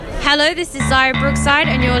Hello, this is Zaya Brookside,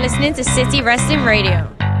 and you're listening to City Wrestling Radio.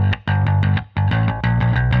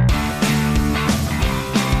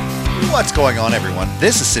 What's going on, everyone?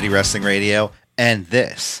 This is City Wrestling Radio, and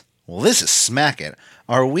this is Smack It,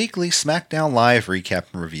 our weekly SmackDown Live recap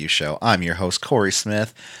and review show. I'm your host, Corey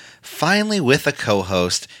Smith, finally with a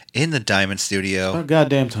co-host in the Diamond Studio. About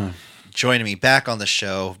goddamn time. Joining me back on the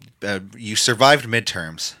show. You survived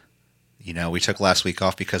midterms. You know, we took last week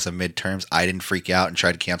off because of midterms. I didn't freak out and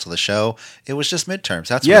try to cancel the show. It was just midterms.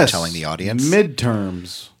 That's what I'm telling the audience.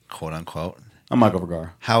 Midterms. Quote unquote. I'm Michael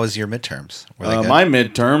Vergara. How was your midterms? Were they good? My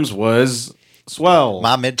midterms was swell.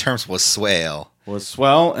 My midterms was swell. Was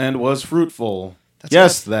swell and was fruitful. That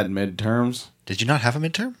midterms. Did you not have a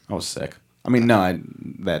midterm? I was sick. I mean,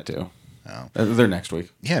 that too. Oh. They're next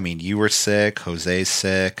week. Yeah, I mean, you were sick. Jose's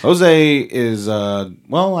sick. Jose is,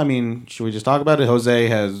 should we just talk about it? Jose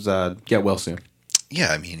has, get well soon.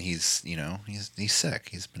 Yeah, I mean, he's sick.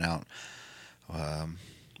 He's been out.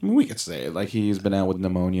 We could say it. Like, he's been out with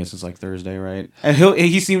pneumonia since, like, Thursday, right? And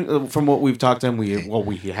he seemed, from what we've talked to him, we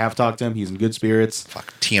have talked to him, he's in good spirits.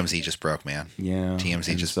 Fuck, TMZ just broke, man. Yeah.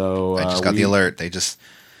 TMZ just, so, I just got the alert. They just,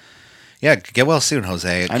 yeah, get well soon,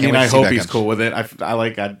 Jose. I hope he's cool with it.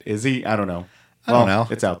 Is he? I don't know. I don't know.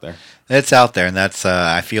 It's out there. It's out there, and that's,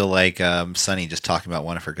 I feel like Sunny just talking about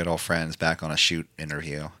one of her good old friends back on a shoot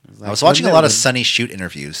interview. I was watching a lot of Sunny shoot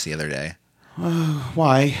interviews the other day.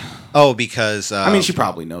 Why? Oh, because she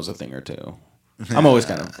probably knows a thing or two. I'm always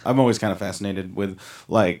kind of fascinated with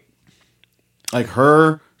like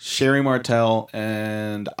her, Sherry Martel,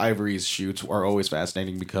 and Ivory's shoots are always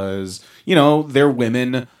fascinating because they're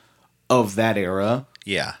women of that era.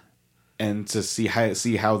 Yeah. And to see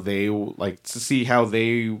how they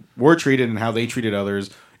were treated and how they treated others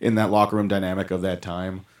in that locker room dynamic of that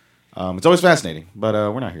time. It's always fascinating, but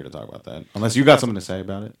we're not here to talk about that. Unless you got something to say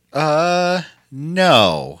about it.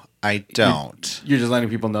 No, I don't. You're just letting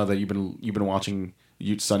people know that you've been watching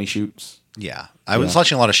Sunny shoots. Yeah, I was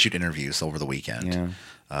watching a lot of shoot interviews over the weekend. Yeah,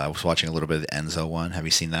 I was watching a little bit of the Enzo one. Have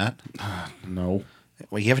you seen that? No.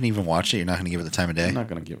 Well, you haven't even watched it. You're not going to give it the time of day. I'm not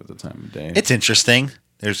going to give it the time of day. It's interesting.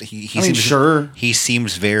 Sure. He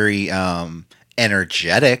seems very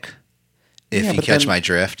energetic. If you catch my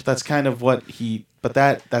drift, that's kind of what he. But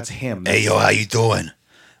that's him. Hey yo, how you doing?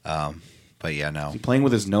 But yeah, no. Is he playing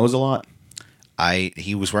with his nose a lot?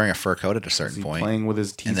 He was wearing a fur coat at a certain point. Playing with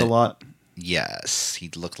his teeth a lot? Yes, he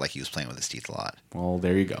looked like he was playing with his teeth a lot. Well,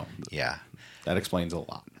 there you go. Yeah, that explains a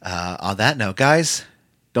lot. On that note, guys,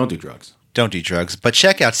 don't do drugs. Don't do drugs, but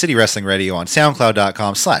check out City Wrestling Radio on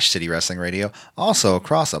SoundCloud.com/City Wrestling Radio. Also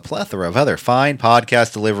across a plethora of other fine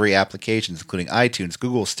podcast delivery applications, including iTunes,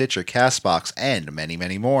 Google, Stitcher, CastBox, and many,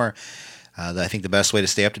 many more. I think the best way to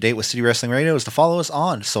stay up to date with City Wrestling Radio is to follow us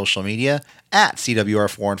on social media at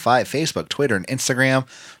CWR4 and 5, Facebook, Twitter, and Instagram.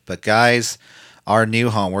 But guys, our new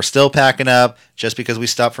home, we're still packing up just because we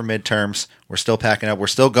stopped for midterms. We're still packing up. We're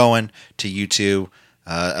still going to YouTube.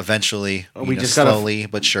 Eventually, slowly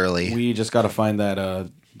but surely. We just got to find that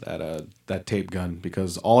tape gun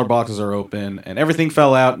because all our boxes are open and everything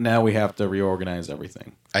fell out. Now we have to reorganize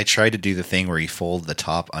everything. I tried to do the thing where you fold the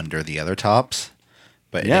top under the other tops,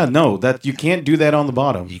 but that you can't do that on the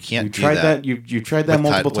bottom. You can't. You tried that. You tried that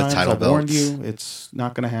multiple times. I warned belts. you. It's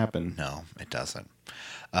not going to happen. No, it doesn't.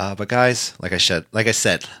 But guys, like I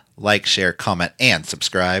said, like, share, comment, and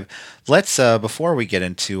subscribe. Let's before we get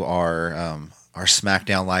into our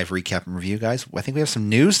SmackDown Live recap and review, guys, I think we have some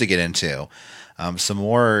news to get into. Some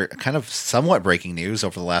more kind of somewhat breaking news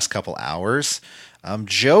over the last couple hours.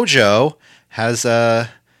 JoJo has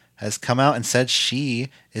come out and said she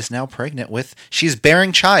is now pregnant she's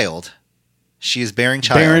bearing child. She is bearing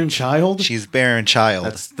child. Bearing child? She's bearing child.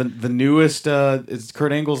 That's the newest, is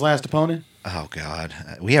Kurt Angle's last opponent? Oh, God.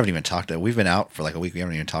 We haven't even talked we've been out for like a week. We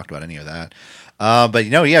haven't even talked about any of that. But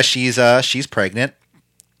she's pregnant.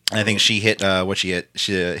 I think she hit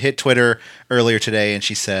She hit Twitter earlier today, and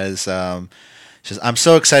she says, "I'm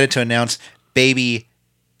so excited to announce baby."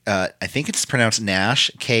 I think it's pronounced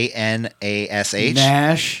Nash, Knash.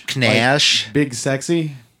 Nash, like big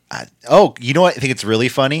sexy. You know what? I think it's really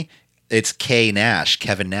funny. It's K Nash,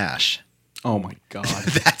 Kevin Nash. Oh my God,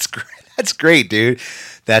 that's great. That's great, dude.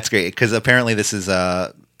 That's great because apparently this is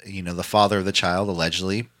the father of the child,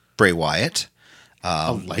 allegedly Bray Wyatt.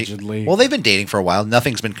 Allegedly. They've been dating for a while.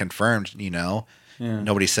 Nothing's been confirmed, Yeah.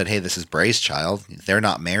 Nobody said, hey, this is Bray's child. They're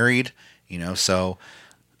not married, so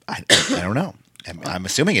I don't know. I'm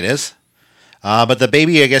assuming it is. But the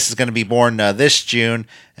baby, I guess, is going to be born this June.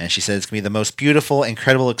 And she said it's going to be the most beautiful,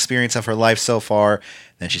 incredible experience of her life so far.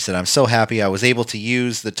 Then she said, I'm so happy I was able to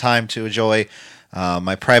use the time to enjoy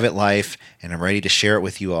my private life, and I'm ready to share it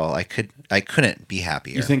with you all. I couldn't be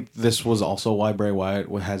happier. You think this was also why Bray Wyatt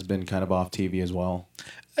has been kind of off TV as well?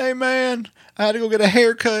 Hey man, I had to go get a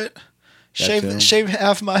haircut. Shave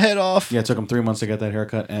half my head off. Yeah, it took him 3 months to get that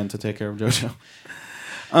haircut and to take care of JoJo.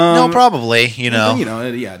 No, probably.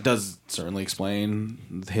 It does certainly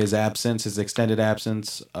explain his absence, his extended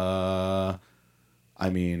absence. I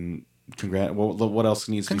mean, what else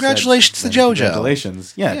needs to be said? Congratulations to JoJo.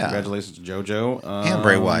 Congratulations. Yeah, congratulations to JoJo. And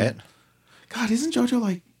Bray Wyatt. God, isn't JoJo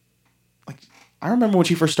like I remember when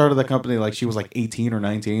she first started that company, like she was like 18 or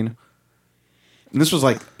 19. And this was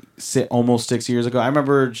like almost 6 years ago. I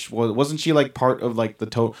remember, wasn't she like part of like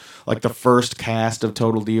the first cast of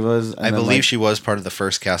Total Divas? I believe she was part of the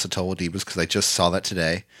first cast of Total Divas because I just saw that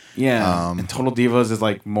today. Yeah, and Total Divas is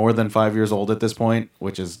like more than 5 years old at this point,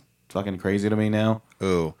 which is fucking crazy to me now.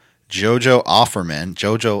 Ooh, JoJo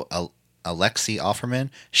Alexi Offerman,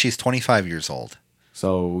 she's 25 years old.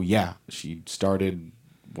 So yeah, she started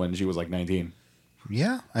when she was like 19.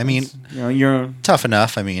 Yeah, I mean, you're tough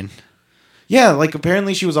enough. I mean. Yeah, like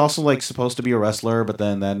apparently she was also like supposed to be a wrestler, but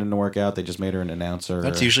then that didn't work out. They just made her an announcer.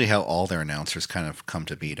 That's usually how all their announcers kind of come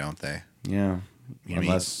to be, don't they? Yeah,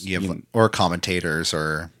 unless you have or commentators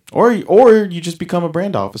or you just become a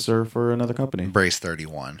brand officer for another company. Brace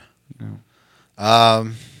 31. Yeah.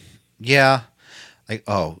 Yeah. Like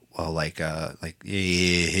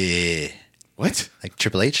what? Like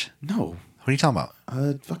Triple H? No. What are you talking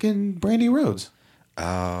about? Fucking Brandy Rhodes.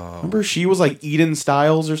 Oh. Remember she was like Eden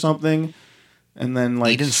Styles or something? And then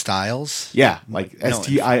like Eden Styles? Yeah, like Stiles.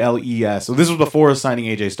 So this was before signing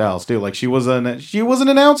AJ Styles too. Like she was an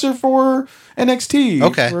announcer for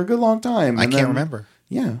NXT for a good long time. I can't remember.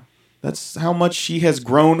 Yeah. That's how much she has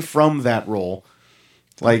grown from that role.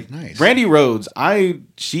 Like nice. Brandy Rhodes,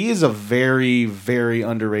 she is a very, very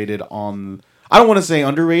underrated I don't want to say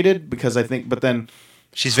underrated because I think, but then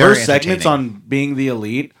she's very her segments on Being the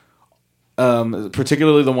Elite,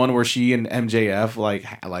 particularly the one where she and MJF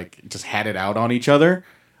like just had it out on each other.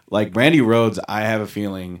 Like Brandy Rhodes, I have a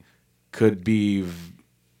feeling could be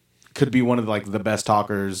one of like the best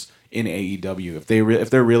talkers in AEW if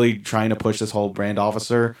they're really trying to push this whole brand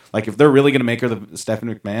officer. Like if they're really going to make her the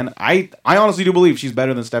Stephanie McMahon, I honestly do believe she's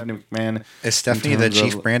better than Stephanie McMahon. Is Stephanie the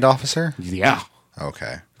chief brand officer? Yeah.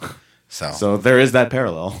 Okay. So there is that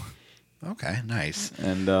parallel. Okay, nice.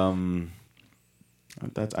 And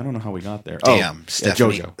I don't know how we got there. Damn,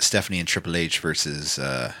 JoJo. Stephanie and Triple H versus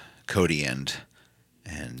Cody and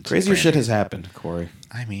crazier shit has happened, Corey.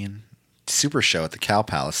 I mean, Super Show at the Cow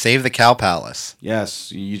Palace. Save the Cow Palace.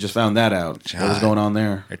 Yes, you just found that out. God. What is going on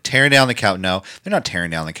there? They're tearing down the Cow. No, they're not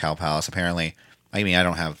tearing down the Cow Palace. Apparently, I mean, I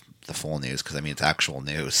don't have the full news because I mean it's actual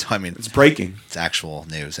news. So, I mean, it's breaking. It's actual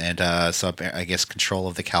news, and so I guess control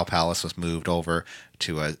of the Cow Palace was moved over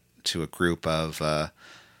to a group of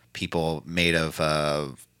people made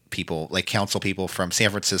of people like council people from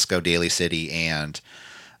San Francisco, Daly City, and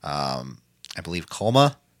I believe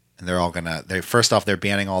Colma. And they're all first off, they're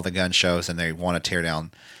banning all the gun shows, and they want to tear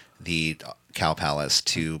down the Cow Palace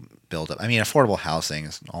to build up. I mean, affordable housing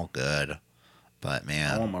is all good, but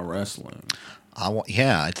man, I want my wrestling.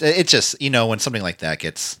 It's just when something like that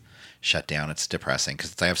gets shut down, it's depressing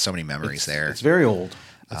because I have so many memories there. It's very old.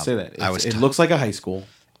 I'd say that it looks like a high school.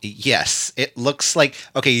 Yes, it looks like.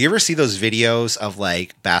 Okay, you ever see those videos of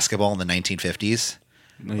like basketball in the 1950s?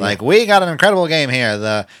 Yeah. Like, we got an incredible game here.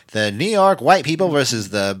 The New York white people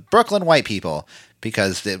versus the Brooklyn white people,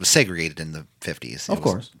 because it was segregated in the 50s. Of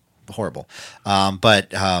course. Horrible.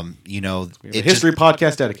 But history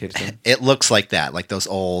podcast dedicated to it. It looks like that, like those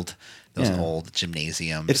old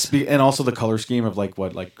gymnasiums. And also the color scheme of like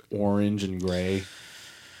orange and gray.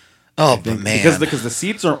 Oh, but man. Because the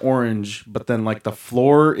seats are orange, but then like the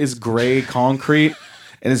floor is gray concrete.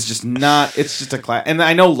 And it's just not. It's just a class. And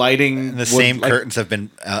I know lighting. The same curtains have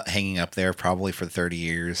been hanging up there probably for 30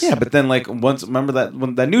 years. Yeah, but then like remember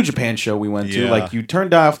that New Japan show we went to? Like you turn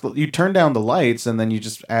down the lights, and then you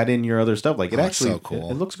just add in your other stuff. Like it actually, so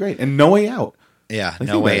cool. It looks great. And No Way Out. Yeah, like,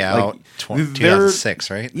 No Way Out.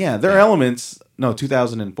 2006, right? Yeah, there are elements. No,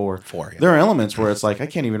 2004. Yeah. There are elements where it's like I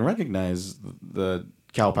can't even recognize the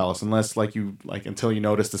Cow Palace unless until you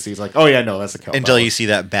notice the seats, like, oh yeah, no, that's the Cow Palace. Until you see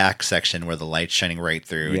that back section where the light's shining right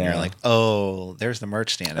through, and you're like, oh, there's the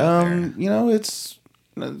merch stand out there. It's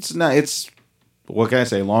what can I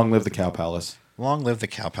say? Long live the Cow Palace. Long live the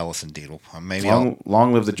Cow Palace, indeed. Maybe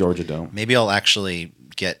long live the Georgia Dome. Maybe I'll actually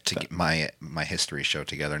get my history show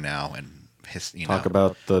together now and talk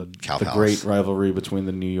about the great rivalry between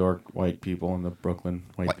the New York white people and the Brooklyn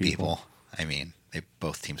white people. I mean,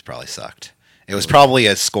 both teams probably sucked. It was probably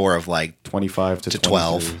a score of like 25 to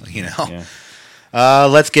 12, Yeah.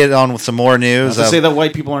 Let's get on with some more news. Not to say that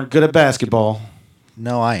white people aren't good at basketball.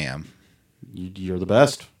 No, I am. You're the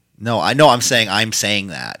best. No, I know. I'm saying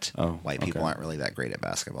that white okay. people aren't really that great at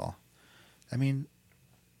basketball. I mean,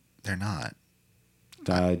 they're not.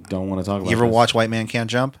 I don't want to talk about. You ever this. watch White Man Can't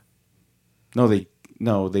Jump? No,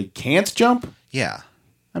 they can't jump. Yeah.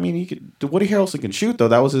 I mean, he could. Woody Harrelson can shoot though.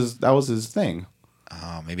 That was his thing.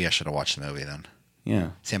 Oh, maybe I should have watched the movie then.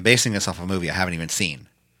 Yeah, See, I'm basing this off a movie I haven't even seen.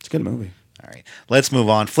 it's a good movie. All right, let's move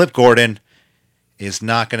on. Flip Gordon is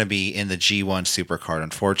not going to be in the G1 Supercard,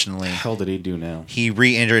 unfortunately. The hell did he do now? He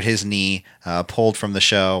re-injured his knee, pulled from the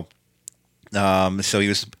show. So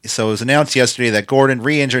it was announced yesterday that Gordon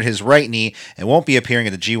re-injured his right knee and won't be appearing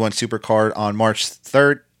at the G1 Supercard on March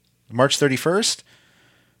 31st.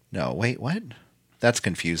 No, wait, what? That's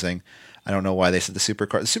confusing. I don't know why they said the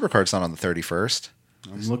Supercard. The Supercard's not on the 31st.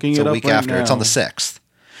 I'm looking It's it a up week right after. now. It's on the 6th.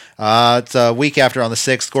 It's a week after on the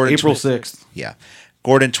 6th. Gordon April 6th. Yeah.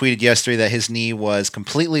 Gordon tweeted yesterday that his knee was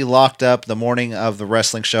completely locked up the morning of the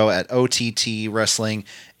wrestling show at OTT Wrestling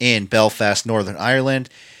in Belfast, Northern Ireland.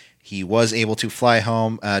 He was able to fly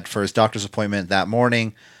home for his doctor's appointment that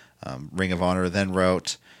morning. Ring of Honor then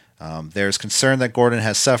wrote, there's concern that Gordon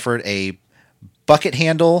has suffered a bucket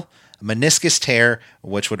handle meniscus tear,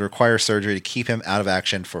 which would require surgery to keep him out of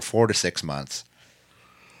action for 4 to 6 months.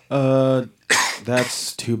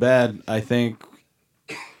 That's too bad. I think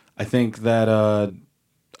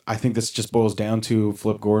this just boils down to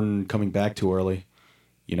Flip Gordon coming back too early.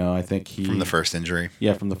 You know, I think From the first injury.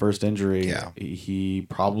 Yeah, from the first injury. Yeah. He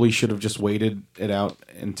probably should have just waited it out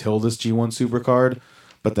until this G1 Supercard,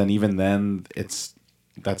 but then even then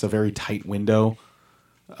that's a very tight window.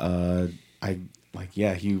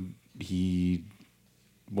 He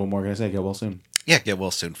what more can I say? Get well soon. Yeah, get well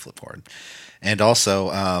soon, Flip Gordon. And also,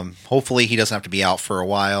 hopefully he doesn't have to be out for a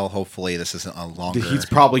while. Hopefully this isn't a longer... He's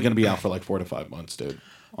probably going to be out for like 4 to 5 months, dude.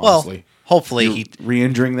 Honestly. Well, hopefully he...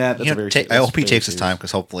 Re-injuring that, that's You a know, very... I hope he takes his time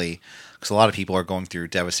because a lot of people are going through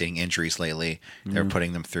devastating injuries lately. They're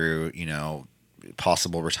putting them through,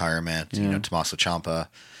 possible retirement. Yeah. Tommaso Ciampa. I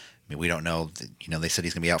mean, we don't know. They said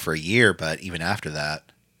he's going to be out for a year, but even after that,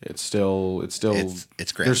 It's still it's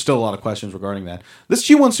great. There's still a lot of questions regarding that. This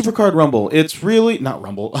G1 Supercard Rumble, it's really not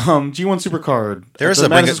Rumble. G1 Supercard. There's at a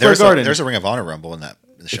the Madison Square Garden. there's a Ring of Honor Rumble in the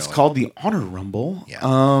show. It's called the Honor Rumble.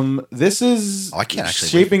 Yeah. This is I can't actually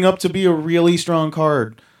shaping up to be a really strong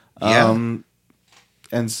card. Yeah.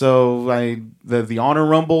 And so the Honor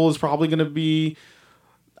Rumble is probably going to be.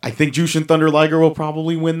 I think Jushin Thunder Liger will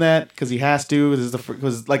probably win that because he has to.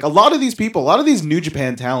 Because like a lot of these people, a lot of these New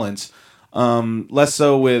Japan talents. Less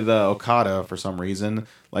so with Okada for some reason.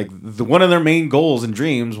 Like one of their main goals and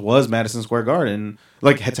dreams was Madison Square Garden,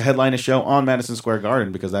 like to headline a show on Madison Square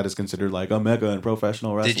Garden because that is considered like a mecca in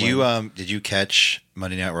professional wrestling. Did you catch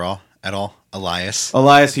Monday Night Raw at all, Elias?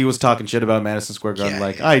 He was talking shit about Madison Square Garden,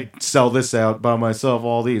 I sell this out by myself,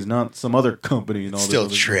 all these, not some other company and all Still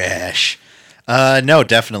this. trash. No,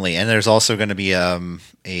 definitely. And there's also going to be a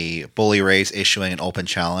Bully Rays issuing an open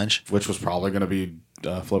challenge, Which was probably going to be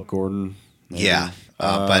Flip Gordon. Maybe. Yeah.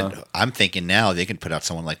 But I'm thinking now they can put out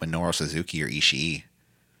someone like Minoru Suzuki or Ishii.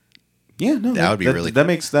 Yeah, no, That would be really that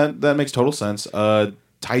makes total sense. Taiji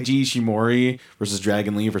Ishimori versus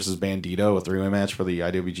Dragon Lee versus Bandito, a 3-way match for the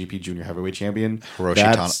IWGP Junior Heavyweight Champion.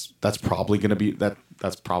 That's probably gonna be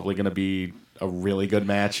a really good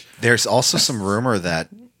match. There's also some rumor that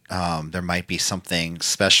there might be something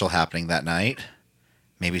special happening that night.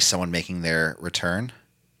 Maybe someone making their return.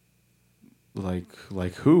 Like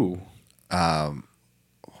who?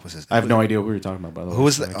 What was his? I have no idea who you're talking about. By the way, Who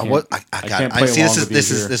was the? I got it. See,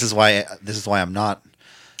 this is why I'm not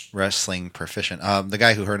wrestling proficient. The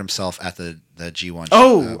guy who hurt himself at the G1.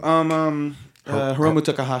 Hiromu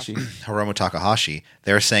Takahashi. Hiromu Takahashi.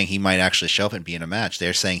 They're saying he might actually show up and be in a match.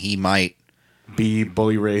 They're saying he might be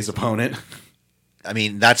Bully Ray's opponent. I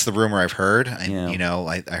mean, that's the rumor I've heard. Yeah.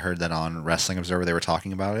 I heard that on Wrestling Observer they were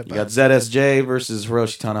talking about it. You got ZSJ versus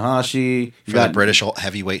Hiroshi Tanahashi. For the British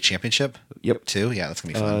Heavyweight Championship? Yep. Too? Yeah, that's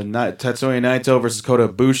going to be fun. Tetsuya Naito versus Kota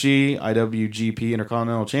Ibushi, IWGP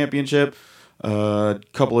Intercontinental Championship.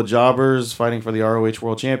 Couple of jobbers fighting for the ROH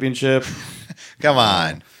World Championship. Come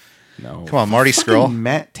on. No. Come on, Marty Scurll.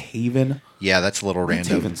 Matt Taven. Yeah, that's a little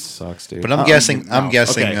random. Taven sucks, dude. But I'm guessing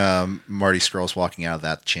okay. Marty Scurll's walking out of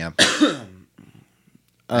that champ.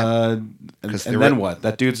 And then what?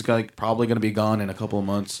 That dude's probably going to be gone in a couple of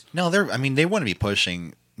months. No, they want to be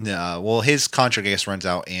pushing. Well, his contract, I guess, runs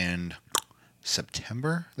out in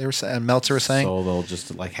September. They were saying, Meltzer was saying. So they'll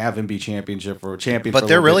just have him be champion. But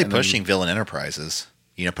they're really pushing Villain Enterprises.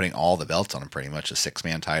 Putting all the belts on him, pretty much the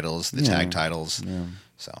 6-man titles, the tag titles. Yeah.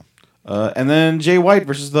 So And then Jay White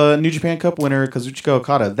versus the New Japan Cup winner Kazuchika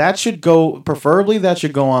Okada. That should go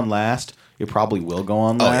on last. It probably will go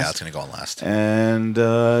on last. Oh yeah, it's gonna go on last. And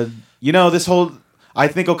I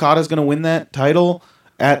think Okada's gonna win that title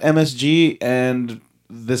at MSG, and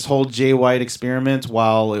this whole Jay White experiment,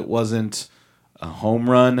 while it wasn't a home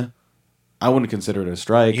run, I wouldn't consider it a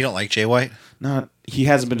strike. You don't like Jay White? He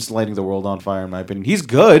hasn't been lighting the world on fire, in my opinion. He's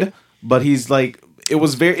good, but he's like, it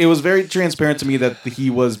was very transparent to me that he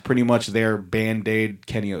was pretty much their band-aid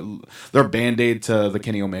to the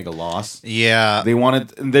Kenny Omega loss. Yeah. They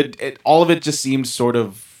wanted all of it just seems sort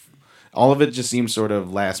of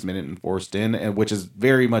last minute and forced in, and which is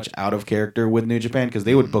very much out of character with New Japan, because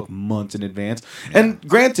they would book months in advance. Yeah. And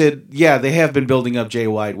granted, yeah, they have been building up Jay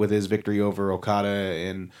White with his victory over Okada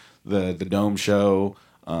in the Dome show.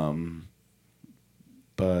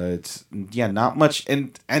 But yeah, not much.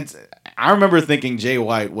 And I remember thinking Jay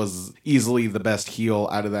White was easily the best heel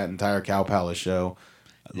out of that entire Cow Palace show.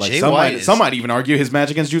 Like some might even argue his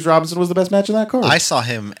match against Juice Robinson was the best match in that card. I saw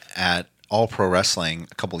him at All Pro Wrestling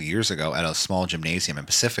a couple years ago at a small gymnasium in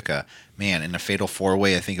Pacifica. Man, in a fatal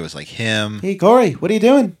 4-way, I think it was like him. Hey Corey, what are you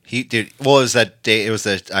doing? It was that day. It was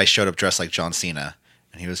that I showed up dressed like John Cena.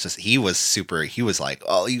 And he was like,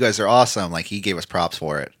 oh, you guys are awesome. Like, he gave us props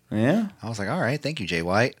for it. Yeah. I was like, all right, thank you, Jay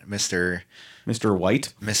White. Mr.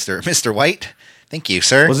 White? Mr. White. Thank you,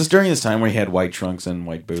 sir. Was this during this time where he had white trunks and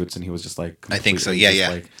white boots and he was just like... I think so,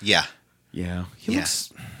 yeah. Yeah. He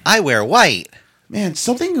looks... I wear white. Man,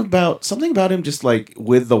 something about him just like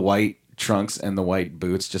with the white trunks and the white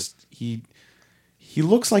boots, just he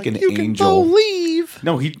looks like an angel. You can believe.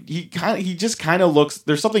 No, he just kind of looks.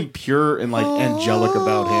 There's something pure and like angelic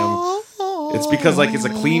about him. It's because like it's a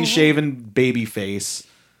clean shaven baby face,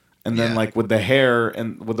 and then like with the hair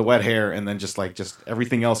and with the wet hair, and then just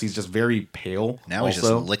everything else, he's just very pale. Now he's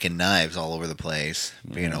just licking knives all over the place,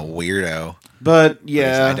 being a weirdo. But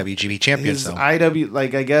yeah, but he's IWGP champion. So I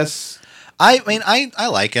guess. I mean, I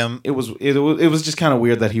like him. It was just kind of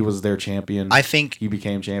weird that he was their champion. I think he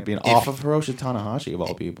became champion off of Hiroshi Tanahashi of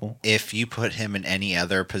all people. If you put him in any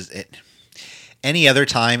other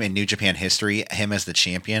time in New Japan history, him as the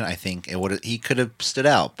champion, I think he could have stood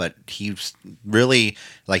out. But he really,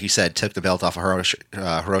 like you said, took the belt off of Hiroshi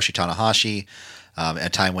Tanahashi. At a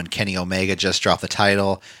time when Kenny Omega just dropped the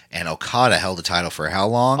title, and Okada held the title for how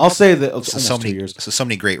long? I'll say that so many 2 years. So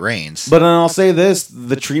many great reigns. But I'll say this: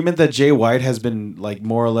 the treatment that Jay White has been like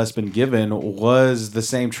more or less been given was the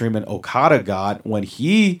same treatment Okada got when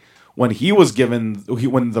he was given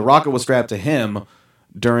when the Rocket was strapped to him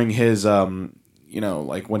during his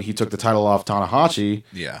like when he took the title off Tanahashi.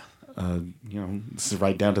 Yeah. This is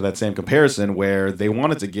right down to that same comparison where they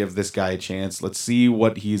wanted to give this guy a chance. Let's see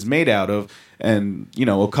what he's made out of. And,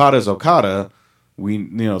 Okada's Okada.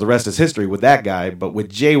 The rest is history with that guy. But with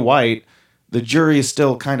Jay White, the jury is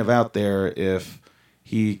still kind of out there if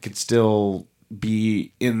he could still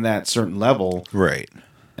be in that certain level. Right.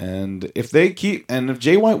 And if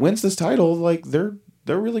Jay White wins this title, like they're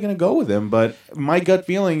really going to go with him. But my gut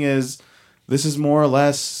feeling is this is more or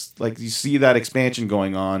less like you see that expansion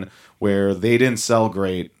going on where they didn't sell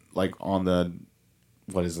great, like on the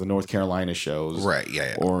North Carolina shows, right?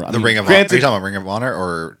 Yeah. Or Ring of Honor. Are you talking about Ring of Honor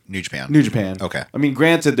or New Japan? New Japan. Okay. I mean,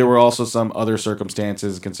 granted, there were also some other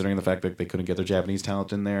circumstances considering the fact that they couldn't get their Japanese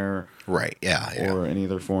talent in there, right? Yeah. Or any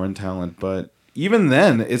other foreign talent, but even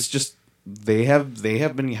then, it's just they have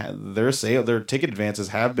been their ticket advances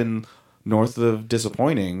have been north of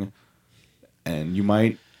disappointing,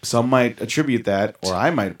 and some might attribute that, or I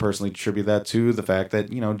might personally attribute that to the fact that,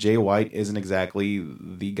 Jay White isn't exactly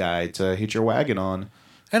the guy to hit your wagon on.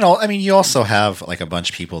 And you also have like a bunch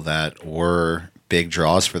of people that were big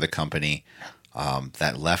draws for the company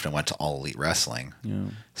that left and went to All Elite Wrestling. Yeah.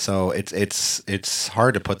 So it's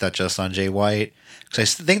hard to put that just on Jay White,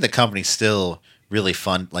 because I think the company's still really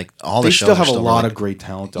fun. Like all the shows still have a lot of great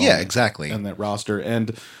talent. Exactly. On that roster,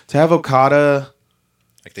 and to have Okada.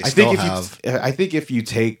 Like they still have. I think if you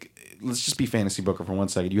take, let's just be fantasy booker for 1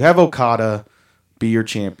 second. You have Okada be your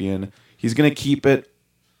champion. He's going to keep it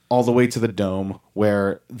all the way to the Dome,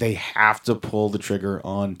 where they have to pull the trigger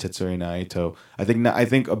on Tetsuya Naito. I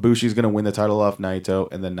think Ibushi is going to win the title off Naito,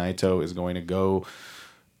 and then Naito is going to go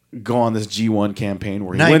on this G1 campaign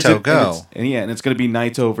where he wins it. And it's going to be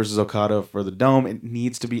Naito versus Okada for the Dome. It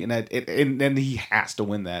needs to be, and he has to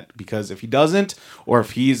win that, because if he doesn't, or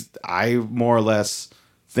if I more or less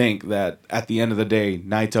think that at the end of the day,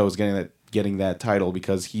 Naito is getting that title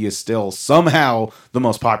because he is still somehow the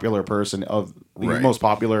most popular most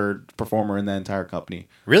popular performer in the entire company.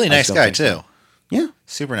 Really nice guy too. Yeah,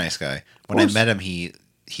 super nice guy. When I met him, he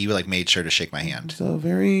he like made sure to shake my hand. So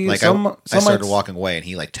very Like I started walking away, and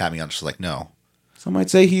he like tapped me on. Just like no. Some might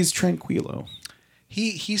say he's tranquilo.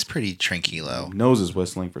 He's pretty tranquilo. Nose is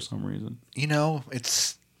whistling for some reason. You know,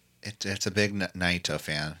 it's a big Naito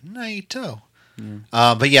fan. Naito.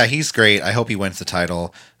 Yeah. But yeah, he's great. I hope he wins the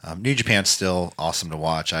title. New Japan's still awesome to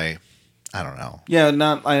watch. I don't know. Yeah,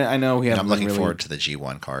 I know he. I'm looking forward to the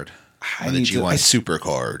G1 card. Or the G1 Super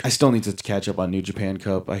card. I still need to catch up on New Japan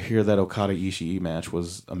Cup. I hear that Okada Ishii match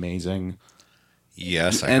was amazing.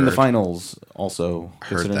 Yes, and the finals also.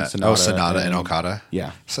 Heard that. Sonata and Okada.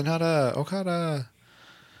 Yeah, Sonata, Okada.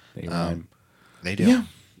 They rhyme. They do. Yeah.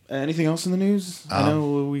 Anything else in the news? I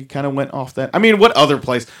know we kind of went off that. I mean, what other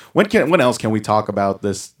place? When else can we talk about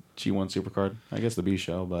this G1 Supercard? I guess the B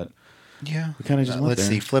show, but yeah, we kind of just went let's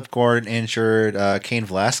there. see. Flip Gordon injured. Cain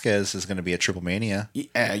Velasquez is going to be at Triple Mania.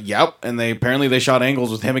 Yep, and they shot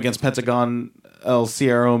angles with him against Pentagon El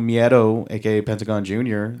Cierro Miedo, aka Pentagon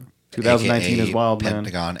Jr. 2019 AKA is wild, man.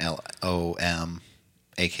 Pentagon LOM.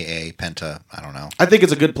 AKA Penta, I don't know. I think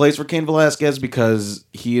it's a good place for Cain Velasquez because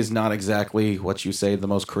he is not exactly what you say the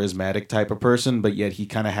most charismatic type of person, but yet he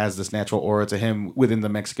kind of has this natural aura to him within the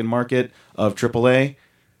Mexican market of AAA.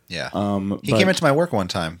 Yeah, he came into my work one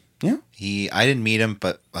time. Yeah, I didn't meet him,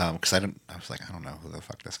 but because I was like, I don't know who the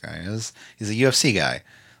fuck this guy is. He's a UFC guy,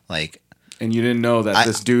 like, and you didn't know that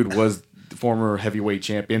this dude was the former heavyweight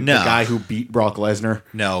champion, the guy who beat Brock Lesnar.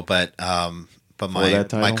 No, but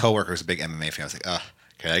my coworker's a big MMA fan. I was like,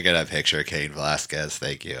 can I get a picture of Cain Velasquez?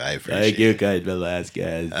 Thank you. I appreciate it. Thank you, Cain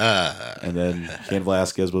Velasquez. And then Cain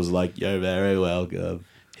Velasquez was like, you're very welcome.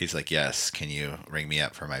 He's like, yes, can you ring me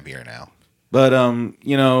up for my beer now? But,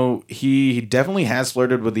 he definitely has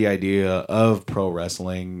flirted with the idea of pro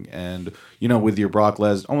wrestling and, with your Brock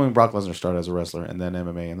Lesnar. Only Brock Lesnar started as a wrestler and then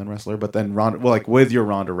MMA and then wrestler. But then, with your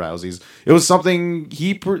Ronda Rousey's. It was something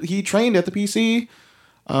he trained at the PC.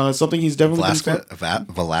 Something he's definitely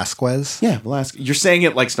Velasquez? Yeah, Velasquez. You're saying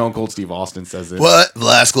it like Stone Cold Steve Austin says it. What?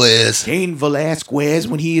 Velasquez. Cain Velasquez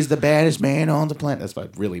when he is the baddest man on the planet. That's a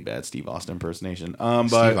really bad Steve Austin impersonation. But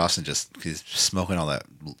Steve Austin he's smoking all that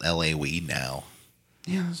LA weed now.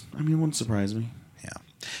 Yeah, wouldn't surprise me. Yeah.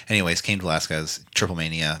 Anyways, Cain Velasquez, Triple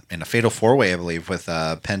Mania, in a Fatal 4-Way, I believe, with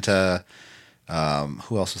Penta.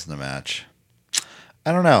 Who else was in the match?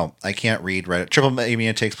 I don't know. I can't read Reddit. Triple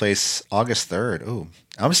Mania takes place August 3rd. Ooh.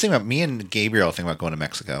 I'm just thinking about me and Gabriel thinking about going to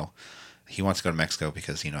Mexico. He wants to go to Mexico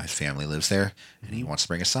because, his family lives there and he wants to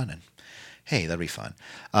bring his son in. Hey, that'd be fun.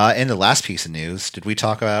 And the last piece of news, did we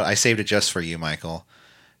talk about, I saved it just for you, Michael.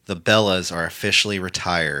 The Bellas are officially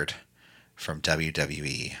retired from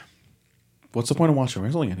WWE. What's the point of watching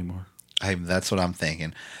wrestling anymore? That's what I'm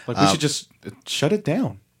thinking. Like, we should just shut it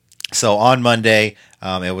down. So on Monday,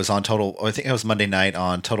 it was on I think it was Monday night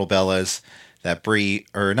on Total Bellas that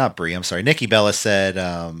Nikki Bella said,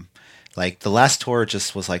 the last tour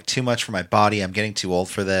just was like too much for my body. I'm getting too old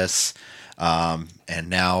for this. And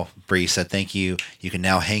now Brie said, thank you. You can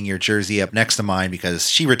now hang your jersey up next to mine because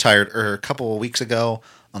she retired a couple of weeks ago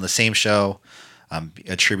on the same show,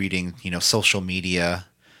 attributing, social media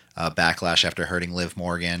backlash after hurting Liv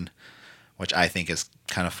Morgan, which I think is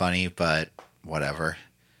kind of funny, but whatever.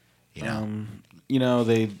 The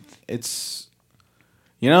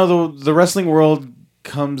wrestling world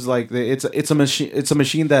comes like it's a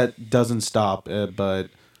machine that doesn't stop, but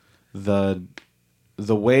the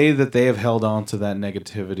way that they have held on to that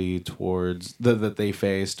negativity towards that they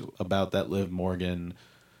faced about that Liv Morgan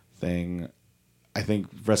thing, I think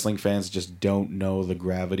wrestling fans just don't know the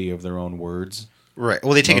gravity of their own words. Right.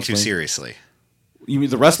 Well, they take it too seriously. You mean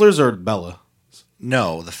the wrestlers or Bella?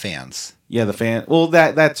 No, the fans. Yeah, the fan. Well,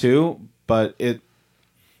 that too, but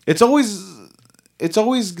it's always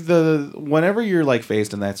whenever you're like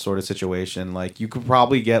faced in that sort of situation, like you could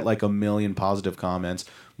probably get like a million positive comments,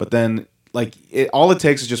 but then like all it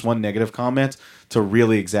takes is just one negative comment to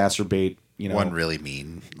really exacerbate, one really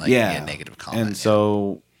mean negative comment. And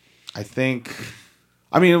so I think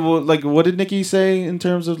what did Nikki say in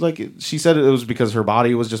terms of like she said it was because her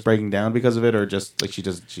body was just breaking down because of it, or just like she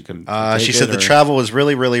couldn't. She said the travel was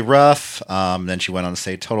really, really rough. Then she went on to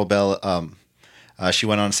say Total Bell. She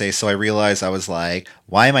went on to say, so I realized I was like,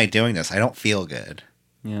 why am I doing this? I don't feel good.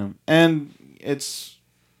 Yeah, and it's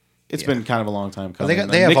been kind of a long time coming.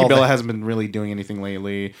 Nikki Bella hasn't been really doing anything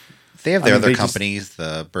lately. They have their other companies,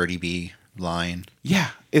 the Birdie Bee line. Yeah,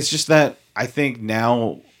 it's just that I think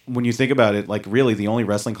now, when you think about it, like really the only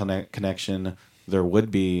wrestling connection there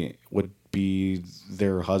would be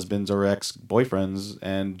their husbands or ex-boyfriends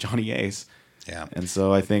and Johnny Ace. Yeah. And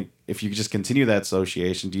so I think if you could just continue that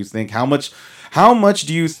association, do you think how much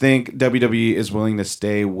do you think WWE is willing to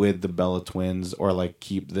stay with the Bella Twins or like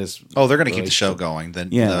keep this? Oh, they're going to keep the show going.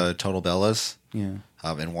 Yeah. The Total Bellas. Yeah.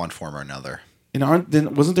 In one form or another.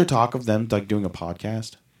 And wasn't there talk of them like doing a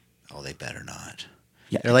podcast? Oh, they better not.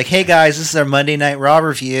 Yeah. They're like, hey guys, this is our Monday Night Raw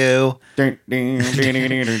review. They use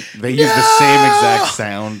the same exact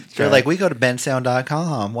sound. They're like, we go to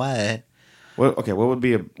bensound.com. What? What would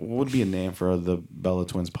be a name for the Bella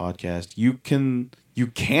Twins podcast? You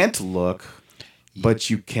can't look, but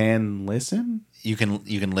you can listen. You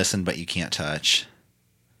can listen, but you can't touch.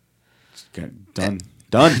 Okay, done.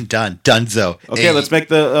 Donezo. Okay, Hey. let's make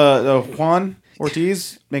the Juan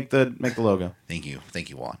Ortiz make the logo. Thank you,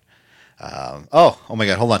 Juan. Oh my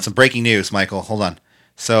God! Hold on. Some breaking news, Michael. Hold on.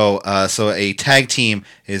 So a tag team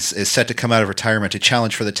is set to come out of retirement to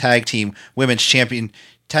challenge for the women's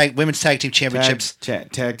tag team championships.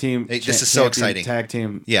 Tag team. This is so exciting. Tag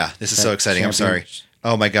team. Yeah, this is so exciting. I'm sorry. champions.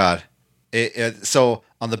 Oh my God. So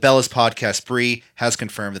on the Bellas podcast, Brie has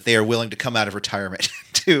confirmed that they are willing to come out of retirement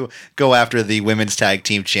to go after the women's tag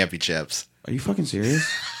team championships. Are you fucking serious?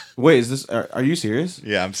 Wait, is this? Are you serious?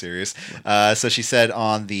 Yeah, I'm serious. So she said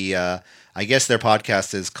on the, I guess their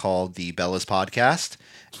podcast is called the Bellas Podcast.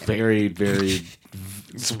 Very, very.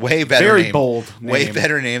 It's way better. Very name. bold Way name.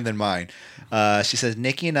 better name than mine. She says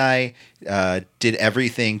Nikki and I did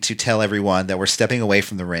everything to tell everyone that we're stepping away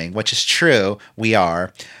from the ring, which is true. We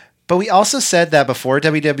are. But we also said that before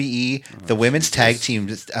WWE, the women's tag team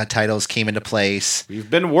titles came into place. We've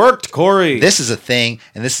been worked, Corey. This is a thing,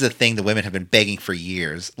 and this is a thing the women have been begging for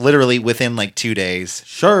years. Literally within like 2 days,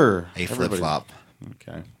 sure. a flip-flop.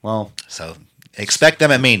 Okay. Well, So expect them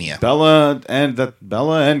at Mania. Bella and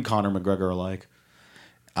Conor McGregor alike.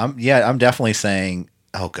 I'm definitely saying,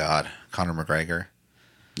 oh God, Conor McGregor.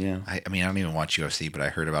 Yeah. I mean, I don't even watch UFC, but I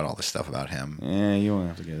heard about all this stuff about him. Yeah, you won't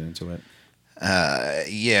have to get into it.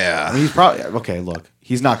 Yeah. I mean, he's probably okay. Look,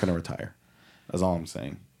 he's not going to retire. That's all I'm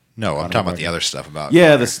saying. No, I'm Conor talking about the McGregor. other stuff about.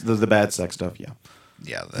 Yeah, Conor. the bad sex stuff. Yeah.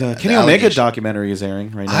 Yeah. The the Kenny Omega allegation- documentary is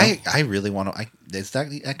airing right now. I really want to. I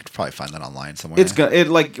could probably find that online somewhere. It's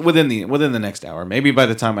like within the next hour. Maybe by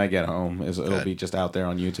the time I get home, it'll Good. be just out there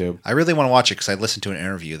on YouTube. I really want to watch it because I listened to an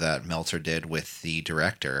interview that Meltzer did with the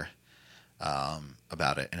director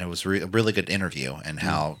about it, and it was a really good interview. And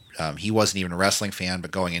how he wasn't even a wrestling fan, but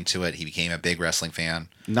going into it, he became a big wrestling fan.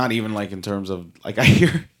 Not even like in terms of like I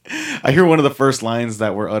hear one of the first lines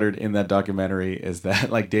that were uttered in that documentary is that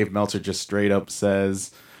like Dave Meltzer just straight up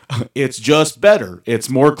says, "It's just better. It's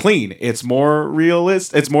more clean. It's more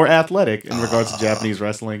realistic. It's more athletic in regards to Japanese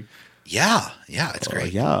wrestling." Yeah, it's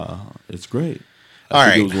great. Yeah, it's great. All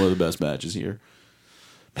I think right. it was one of the best matches here.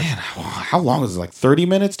 Man, how long is it? Like 30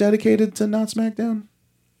 minutes dedicated to not SmackDown?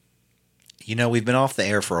 You know, we've been off the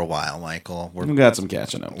air for a while, Michael. We got some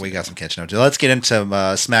catching up. We got some catching up to do. Let's get into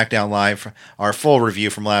SmackDown Live, our full review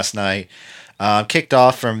from last night. Kicked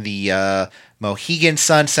off from the Mohegan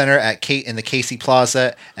Sun Center in the Casey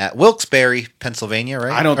Plaza at Wilkes-Barre, Pennsylvania,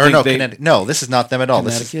 right? I don't think they- Connecticut. No, this is not them at all.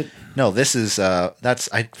 Connecticut? This is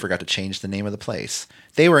I forgot to change the name of the place.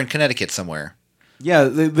 They were in Connecticut somewhere. Yeah,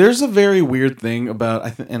 there's a very weird thing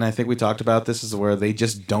about, and I think we talked about this, is where they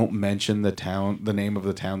just don't mention the name of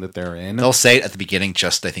the town that they're in. They'll say it at the beginning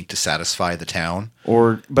just, I think, to satisfy the town.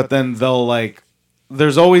 But then they'll like,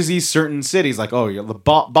 there's always these certain cities like, oh, you're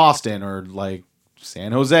Boston or like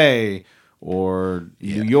San Jose or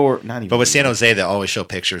New York. Not even. But with San Jose, they always show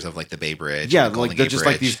pictures of like the Bay Bridge. Yeah, and the Golden like they're Gate just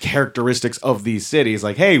Bridge. like these characteristics of these cities.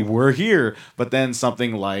 Like, hey, we're here. But then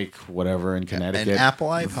something like whatever in Connecticut, Apple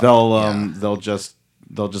iPhone.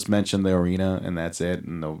 they'll just mention the arena and that's it,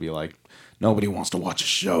 and they'll be like, nobody wants to watch a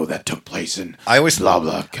show that took place in I always blah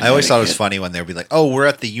blah. I always thought it was Connecticut. funny when they'd be like, "Oh, we're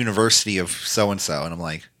at the University of so and so," and I'm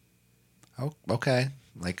like, "Oh, okay."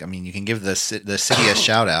 Like, I mean, you can give the city a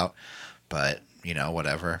shout out, but you know,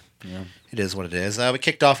 whatever. Yeah. It is what it is. We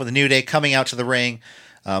kicked off with a New Day coming out to the ring.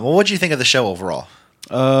 Well, what did you think of the show overall?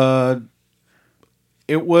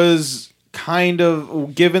 It was kind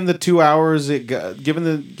of given the 2 hours. Given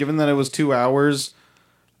that it was 2 hours.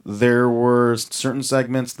 There were certain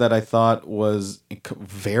segments that I thought was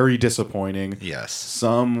very disappointing. Yes,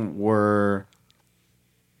 Some were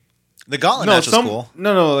the Gauntlet match was cool.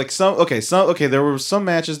 No, like some. Okay. There were some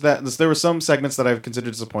matches there were some segments that I've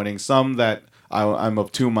considered disappointing. Some that I'm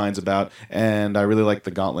of two minds about, and I really liked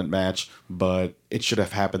the Gauntlet match, but it should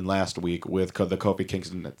have happened last week with the Kofi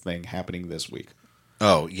Kingston thing happening this week.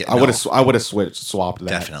 Oh yeah, I would have swapped that.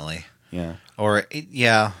 definitely. Yeah. Or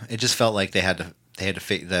it just felt like they had to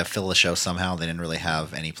fill the show somehow. They didn't really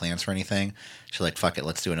have any plans for anything. So like, fuck it,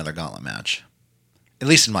 let's do another Gauntlet match. At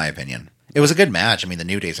least in my opinion. It was a good match. I mean, the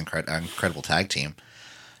New Day's incredible tag team.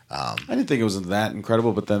 I didn't think it was that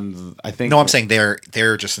incredible, but then I think... No, I'm saying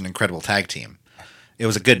they're just an incredible tag team. It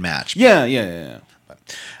was a good match. Yeah.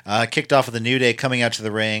 Kicked off with the New Day coming out to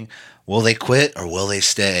the ring. Will they quit or will they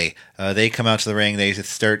stay? They come out to the ring. They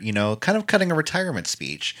start, kind of cutting a retirement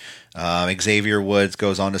speech. Xavier Woods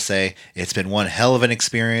goes on to say, "It's been one hell of an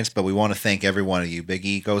experience, but we want to thank every one of you." Big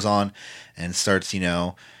E goes on and starts,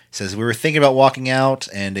 says, "We were thinking about walking out,"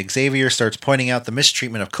 and Xavier starts pointing out the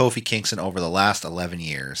mistreatment of Kofi Kingston over the last 11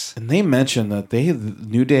 years. And they mentioned that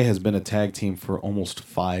New Day has been a tag team for almost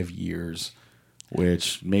 5 years,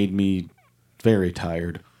 which made me very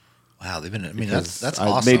tired. Wow, they've been. I mean, that's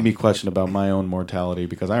awesome. It made me question about my own mortality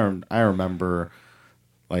because I remember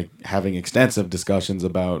like having extensive discussions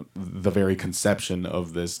about the very conception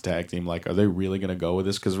of this tag team. Like, are they really going to go with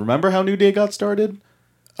this? Because remember how New Day got started?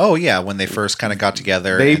 Oh yeah, when they first kind of got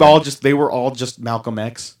together, they were all just Malcolm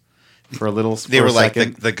X for a little. They were like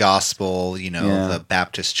the gospel, the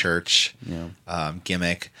Baptist church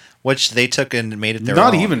gimmick. Which they took and made it their own.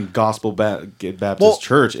 Not even gospel Baptist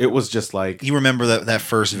church. It was just like... You remember that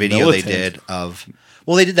first video militant. They did of...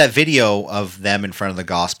 Well, they did that video of them in front of the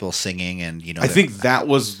gospel singing and, I think that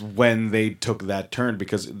was when they took that turn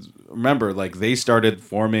because, remember, like, they started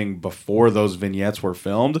forming before those vignettes were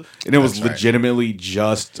filmed. And it was legitimately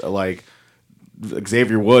just, like...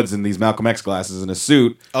 Xavier Woods in these Malcolm X glasses in a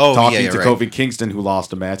suit, talking to Kofi Kingston who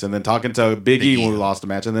lost a match, and then talking to Big E who lost a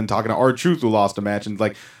match, and then talking to R-Truth who lost a match, and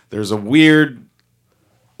like there's a weird,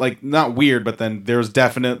 like not weird, but then there's a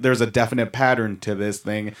definite pattern to this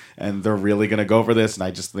thing, and they're really gonna go for this, and I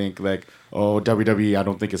just think like, WWE, I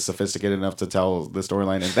don't think is sophisticated enough to tell the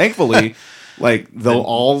storyline, and thankfully. Like the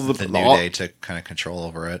New Day took kind of control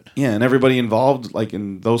over it. Yeah, and everybody involved, like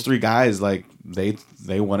in those three guys, like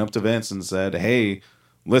they went up to Vince and said, "Hey,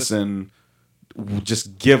 listen,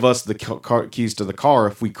 just give us the keys to the car.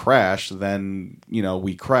 If we crash, then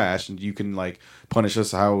we crash, and you can like punish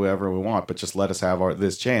us however we want, but just let us have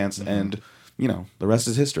this chance." Mm-hmm. And the rest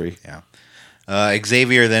is history. Yeah.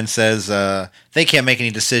 Xavier then says they can't make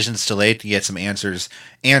any decisions till late to get some answers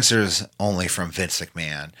only from Vince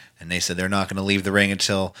McMahon. And they said they're not going to leave the ring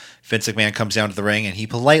until Vince McMahon comes down to the ring, and he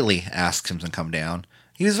politely asks him to come down.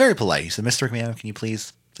 He was very polite. He said, "Mr. McMahon, can you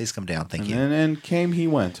please come down? Thank you." And he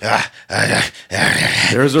went. He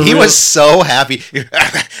was so happy.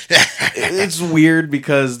 It's weird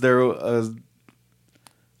because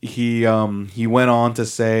he went on to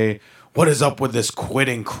say, "What is up with this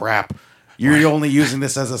quitting crap? You're only using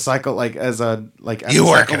this as a psychological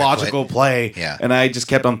play." Yeah. And I just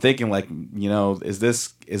kept on thinking, like, is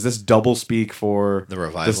this double speak for the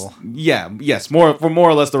Revival? Yes, more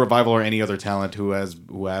or less the Revival or any other talent who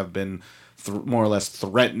have been more or less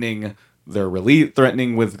threatening their release,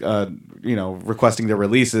 threatening with requesting their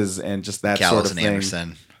releases and just that Gallows sort of and thing.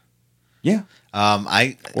 Anderson. Yeah.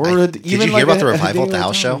 Did you hear about the Revival at the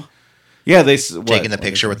house show? Yeah, taking the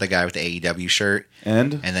picture with the guy with the AEW shirt,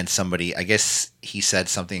 and then somebody, I guess he said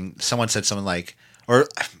something. Someone said something like, or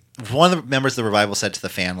one of the members of the Revival said to the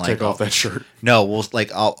fan, like, "Take off that shirt." No,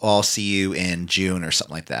 I'll see you in June or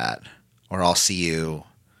something like that, or I'll see you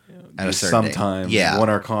at a certain sometime. Day. Yeah, when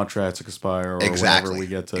our contracts expire, or whenever we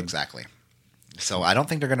get to exactly. So I don't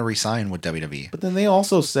think they're going to re-sign with WWE. But then they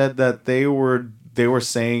also said that they were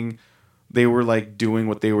saying. They were like doing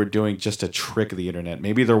what they were doing just to trick the internet.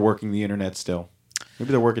 Maybe they're working the internet still.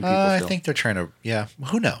 Maybe they're working people still. I think they're trying to. Yeah,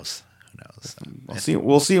 who knows?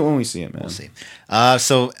 We'll see it when we see it, man. We'll see.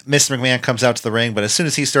 So Mr. McMahon comes out to the ring, but as soon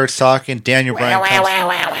as he starts talking, Daniel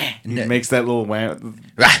Bryan he makes that little wow.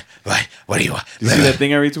 What do you want? You see that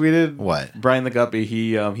thing I retweeted? What? Brian the Guppy,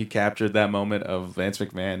 he captured that moment of Vince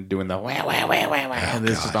McMahon doing the and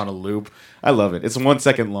it's just on a loop. I love it. It's 1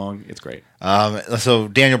 second long. It's great. So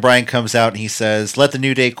Daniel Bryan comes out and he says, "Let the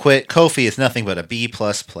New Day quit. Kofi is nothing but a B+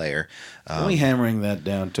 player." Really hammering that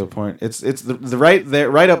down to a point. It's the right there,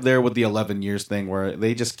 right up there with the 11 years thing, where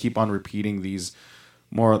they just keep on repeating these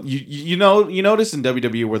more. You notice in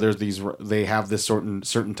WWE where they have this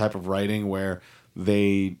certain type of writing where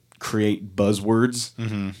they create buzzwords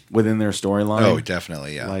within their storyline. Oh,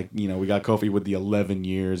 definitely, yeah. Like we got Kofi with the 11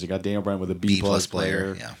 years. You got Daniel Bryan with a B+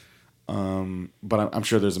 player. Yeah. But I'm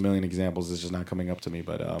sure there's a million examples. It's just not coming up to me.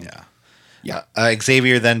 But yeah.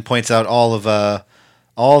 Xavier then points out all of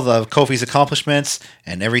Kofi's accomplishments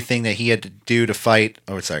and everything that he had to do to fight.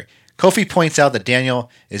 Kofi points out that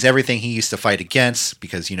Daniel is everything he used to fight against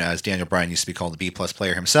because, as Daniel Bryan used to be called the B+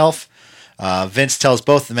 player himself. Vince tells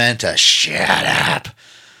both the men to shut up.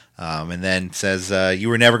 And then says, "You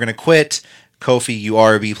were never going to quit. Kofi, you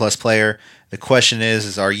are a B+ player." The question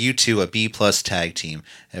is are you two a B-plus tag team?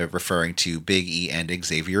 Referring to Big E and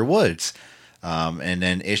Xavier Woods. And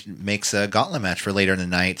then it makes a gauntlet match for later in the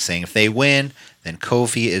night, saying if they win, then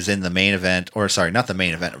Kofi is in the main event, or sorry, not the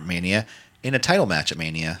main event of Mania, in a title match at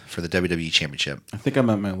Mania for the WWE Championship. I think I'm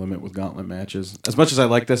at my limit with gauntlet matches. As much as I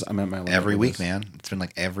like this, I'm at my limit. Every week, this. man. It's been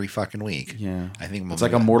like every fucking week. Yeah. I think it's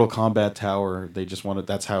like a Mortal Kombat tower. They just want it.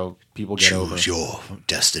 That's how people get over. Choose your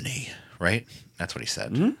destiny, right? That's what he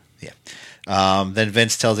said. Mm-hmm. Yeah. Then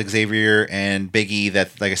Vince tells Xavier and Big E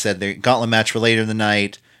that, like I said, the gauntlet match for later in the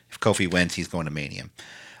night. If Kofi wins, he's going to Mania.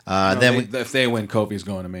 If they win, Kofi's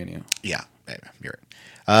going to Mania. Yeah, you're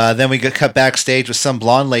right. Then we get cut backstage with some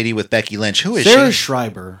blonde lady with Becky Lynch. Who is Sarah she?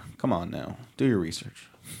 Schreiber. Come on now. Do your research.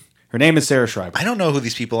 Her name is Sarah Schreiber. I don't know who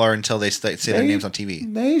these people are until they say their names on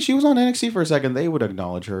TV. She was on NXT for a second. They would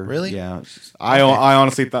acknowledge her. Really? Yeah. I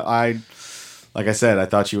honestly thought like I said, I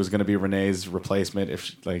thought she was going to be Renee's replacement if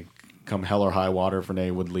she, come hell or high water if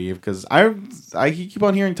Renee would leave, because I keep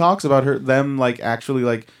on hearing talks about them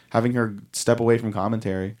actually having her step away from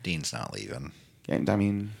commentary. Dean's not leaving. And I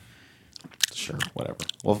mean, sure, whatever.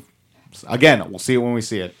 Well, again, we'll see it when we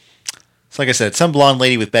see it. So like I said, some blonde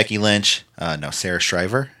lady with Becky Lynch. Sarah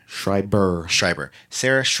Schreiber.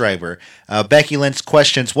 Sarah Schreiber. Becky Lynch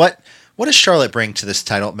questions what does Charlotte bring to this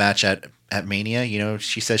title match at Mania? You know,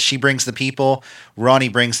 she says she brings the people. Ronnie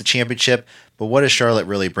brings the championship. But what does Charlotte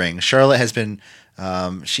really bring? Charlotte has been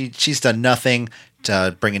she's done nothing,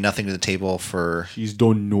 bringing nothing to the table for. She's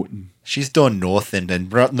done nothing. She's done nothing and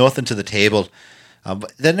brought nothing to the table.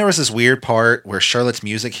 But then there was this weird part where Charlotte's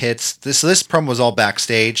music hits. This promo was all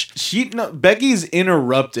backstage. Becky's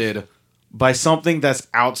interrupted by something that's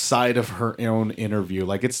outside of her own interview.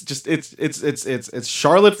 It's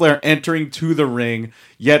Charlotte Flair entering to the ring,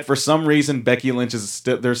 yet for some reason Becky Lynch is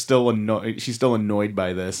still annoyed. She's still annoyed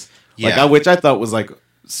by this. Yeah. Which I thought was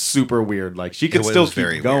super weird. She could still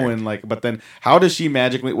keep going. Weird. But then how does she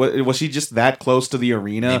magically? Was she just that close to the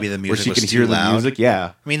arena? Maybe the music where she was can hear too loud. the music.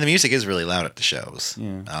 Yeah. I mean, the music is really loud at the shows.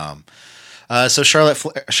 Yeah. So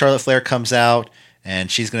Charlotte Flair comes out.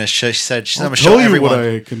 And she's gonna. She said, "I'm gonna tell show you everyone what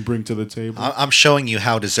I can bring to the table. I'm showing you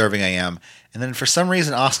how deserving I am." And then for some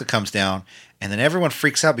reason, Asuka comes down, and then everyone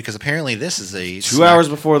freaks out because apparently this is a 2 hours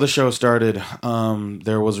before the show started.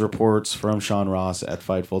 There was reports from Sean Ross at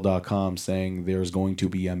Fightful.com saying there's going to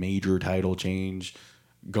be a major title change,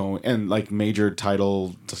 major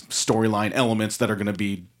title storyline elements that are going to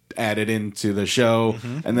be added into the show.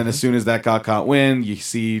 And then as soon as that got caught wind, you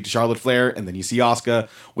see Charlotte Flair, and then you see Asuka,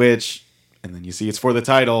 and then you see it's for the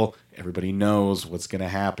title. Everybody knows what's going to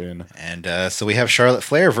happen. And so we have Charlotte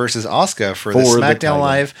Flair versus Asuka for the SmackDown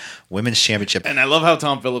Live Women's Championship. And I love how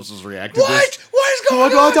Tom Phillips was reacting. What? What is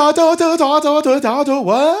going on?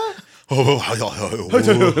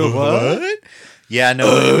 What? Yeah, no,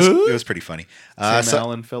 it was pretty funny.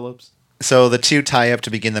 Alan Phillips. So the two tie up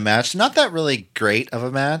to begin the match. Not that really great of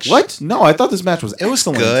a match. What? No, I thought this match was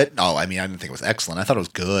excellent. Good. No, I mean, I didn't think it was excellent. I thought it was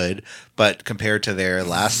good. But compared to their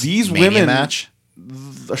last Mania women match.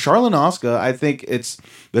 Charlotte and Asuka, I think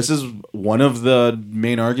this is one of the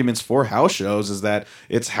main arguments for house shows is that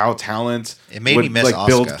it's how talent it made me miss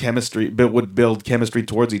Asuka. would build chemistry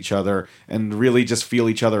towards each other and really just feel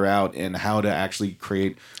each other out and how to actually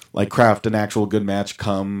craft an actual good match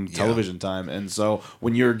come television time. And so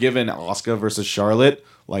when you're given Asuka versus Charlotte,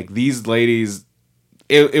 these ladies,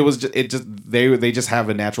 they just have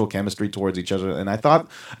a natural chemistry towards each other. And I thought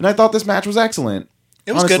this match was excellent.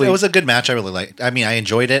 It was good. It was a good match. I really liked. I mean, I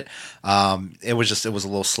enjoyed it. It was a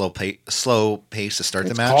little slow pace to start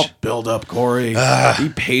the match. It's called build up, Corey. Be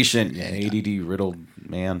patient. Yeah, ADD riddled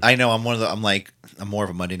man. I know. I'm more of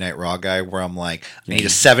a Monday Night Raw guy where I'm I need a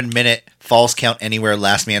 7-minute falls count anywhere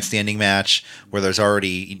last man standing match where there's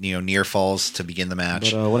already near falls to begin the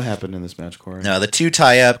match. But what happened in this match, Corey? No, the two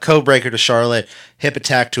tie up, code breaker to Charlotte, hip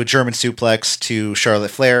attack to a German suplex to Charlotte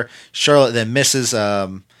Flair. Charlotte then misses.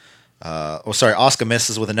 Asuka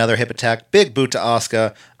misses with another hip attack. Big boot to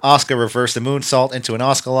Asuka. Asuka reversed the moonsault into an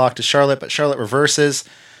Asuka lock to Charlotte, but Charlotte reverses.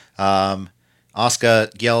 Asuka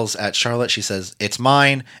yells at Charlotte. She says, "It's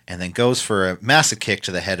mine," and then goes for a massive kick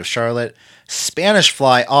to the head of Charlotte. Spanish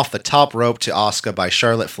fly off the top rope to Asuka by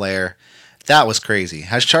Charlotte Flair. That was crazy.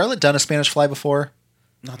 Has Charlotte done a Spanish fly before?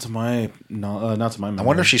 Not to my memory. I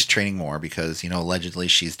wonder if she's training more because allegedly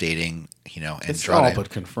she's dating Andrade. It's all but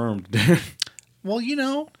confirmed. Well,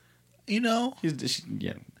 I'm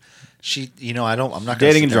not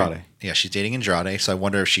dating Andrade. Yeah, she's dating Andrade. So I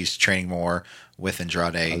wonder if she's training more with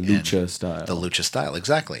Andrade. Lucha style. The lucha style,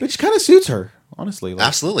 exactly. Which kind of suits her, honestly.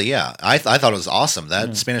 Absolutely, yeah. I thought it was awesome.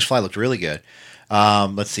 That Spanish fly looked really good.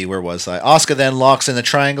 Let's see, where was I? Asuka then locks in the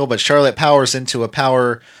triangle, but Charlotte powers into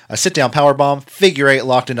a sit-down power bomb. Figure 8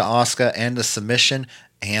 locked into Asuka, and the submission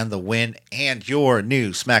and the win, and your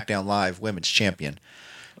new SmackDown Live Women's Champion,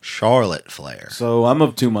 Charlotte Flair. So I'm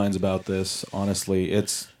of two minds about this. Honestly,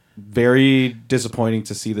 it's very disappointing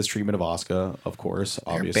to see this treatment of Asuka. Of course,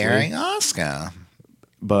 They're obviously, burying Asuka.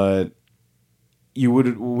 but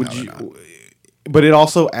but it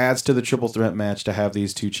also adds to the triple threat match to have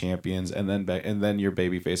these two champions and then your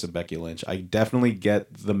babyface of Becky Lynch. I definitely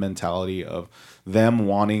get the mentality of them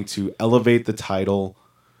wanting to elevate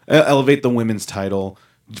the women's title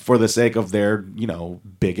for the sake of their,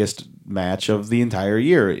 biggest match of the entire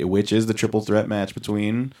year, which is the triple threat match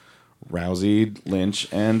between Rousey,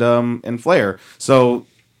 Lynch, and Flair. So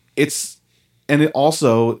it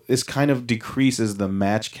also kind of decreases the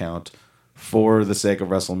match count for the sake of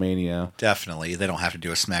WrestleMania. Definitely. They don't have to do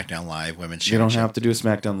a SmackDown Live Women's You Championship. don't have to do a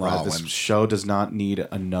SmackDown Live. Raw This women. show does not need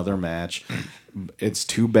another match. It's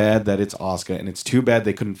too bad that it's Asuka, and it's too bad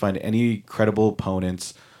they couldn't find any credible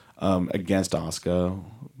opponents against Asuka.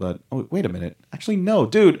 But wait a minute. Actually, no,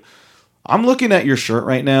 dude. I'm looking at your shirt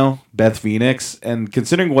right now, Beth Phoenix, and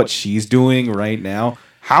considering what she's doing right now,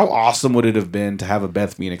 how awesome would it have been to have a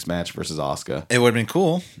Beth Phoenix match versus Asuka? It would have been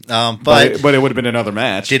cool. But But it would have been another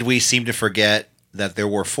match. did we seem to forget that there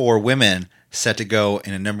were 4 women set to go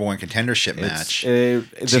in a number 1 contendership match to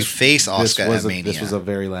face Asuka at Mania? This was a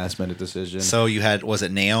very last minute decision. So you had, was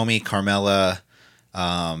it Naomi, Carmella,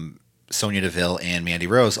 Sonya Deville, and Mandy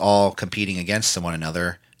Rose all competing against one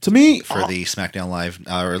another to me, for the SmackDown Live,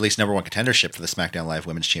 or at least number 1 contendership for the SmackDown Live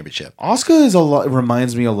Women's Championship. Asuka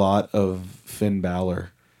reminds me a lot of Finn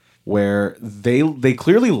Balor, where they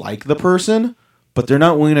clearly like the person, but they're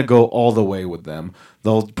not willing to go all the way with them.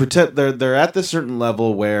 They'll pretend they're at this certain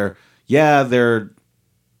level where they're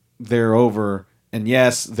over, and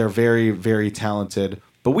yes, they're very, very talented,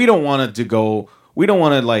 but we don't want to go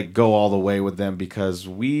all the way with them because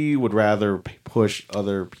we would rather push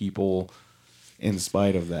other people in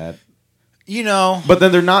spite of that. But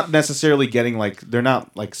then they're not necessarily getting they're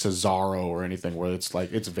not like Cesaro or anything where it's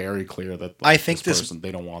very clear that I think this person,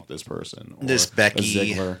 they don't want this person. Or this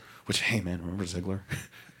Becky, Ziggler, which, hey man, remember Ziggler?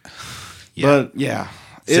 Yeah. But yeah,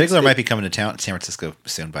 Ziggler might be coming to San Francisco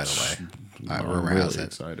soon, by the way. Rumor I'm has really it.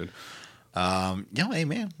 excited. Hey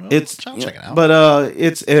man, well, I'll check it out.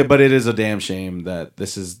 But it is a damn shame that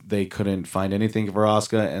they couldn't find anything for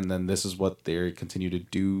Asuka, and then this is what they continue to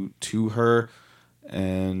do to her.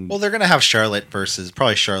 And Well, they're going to have Charlotte versus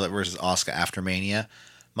Asuka after Mania.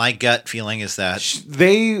 My gut feeling is that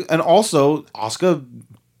also Asuka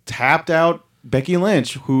tapped out Becky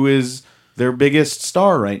Lynch, who is their biggest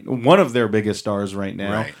star one of their biggest stars right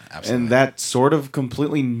now. Right, absolutely. And that sort of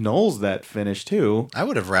completely nulls that finish too. I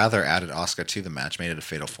would have rather added Asuka to the match, made it a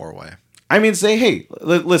fatal 4-way. I mean, say, hey,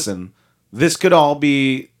 listen, this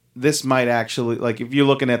might actually, if you're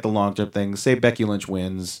looking at the long-term thing, say Becky Lynch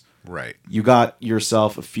wins. Right. You got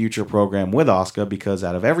yourself a future program with Asuka because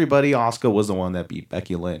out of everybody, Asuka was the one that beat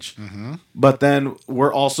Becky Lynch. Mm-hmm. But then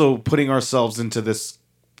we're also putting ourselves into this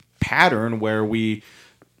pattern where we,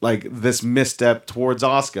 this misstep towards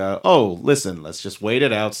Asuka. Oh, listen, let's just wait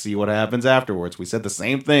it out, see what happens afterwards. We said the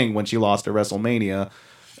same thing when she lost at WrestleMania,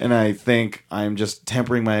 and I think I'm just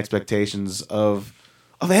tempering my expectations of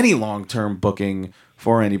any long-term booking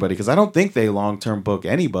for anybody because I don't think they long-term book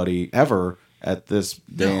anybody ever at this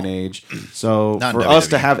day and age. So Not for in us WWE.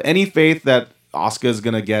 to have any faith that Asuka is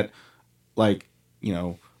going to get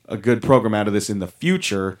a good program out of this in the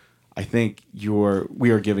future, I think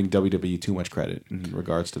we are giving WWE too much credit in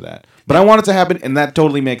regards to that. But I want it to happen, and that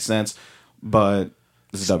totally makes sense. But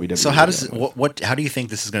this is WWE. So how does how do you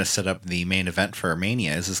think this is going to set up the main event for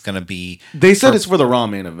Mania? Is this going to be? They said it's for the Raw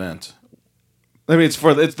main event. I mean,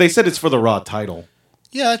 they said it's for the Raw title.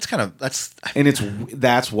 Yeah, And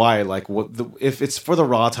that's why, if it's for the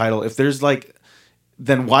Raw title, if there's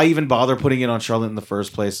then why even bother putting it on Charlotte in the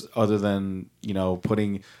first place other than,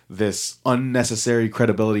 putting this unnecessary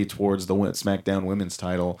credibility towards the SmackDown women's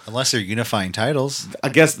title? unless they're unifying titles. I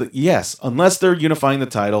guess yes, unless they're unifying the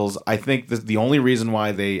titles, I think the only reason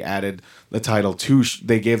why they added the title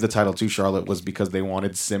they gave the title to Charlotte was because they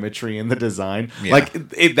wanted symmetry in the design. Yeah. That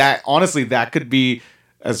could be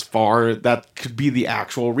that could be the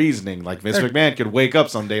actual reasoning. Vince McMahon could wake up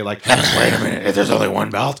someday wait a minute, if there's only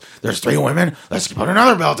one belt, there's 3 women, let's put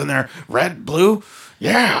another belt in there. Red, blue,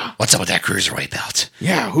 yeah. What's up with that cruiserweight belt?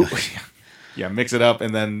 Yeah, yeah, mix it up,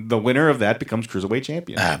 and then the winner of that becomes Cruiserweight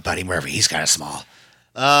Champion. Buddy Murphy, he's kind of small.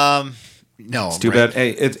 No, It's too bad.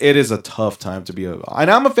 Hey, it is a tough time to be and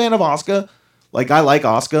I'm a fan of Asuka. I like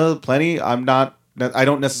Asuka plenty. I'm not I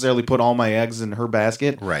don't necessarily put all my eggs in her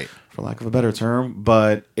basket, Right. for lack of a better term.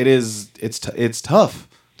 But it's tough.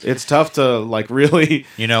 It's tough to like really.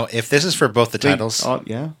 If this is for both the titles,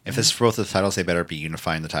 Yeah. if this is for both the titles, they better be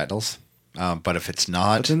unifying the titles. But if it's But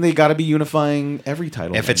not, then they got to be unifying every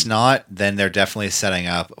title. if it's not, then they're definitely setting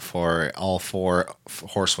up for all four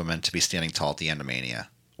horsewomen to be standing tall at the end of Mania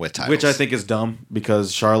with titles. which I think is dumb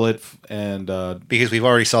because Charlotte and because we've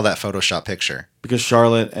already saw that Photoshop picture.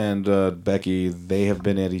 Becky, they have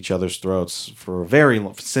been at each other's throats for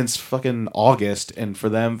since fucking August, and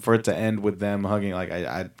for it to end with them hugging, like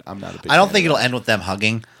I'm not a big. I don't fan think of it'll that. end with them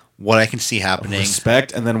hugging. What I can see happening.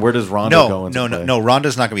 Respect, and then where does Ronda go No, into no, play? no, no.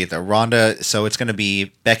 Ronda's not going to be there. Ronda, so it's going to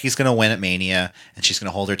be Becky's going to win at Mania, and she's going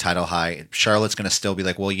to hold her title high. Charlotte's going to still be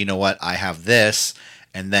like, well, you know what? I have this.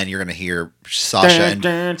 And then you're going to hear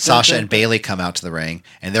Sasha and Bayley come out to the ring,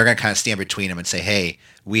 and they're going to kind of stand between them and say, hey,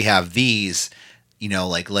 we have these.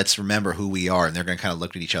 Let's remember who we are. And they're going to kind of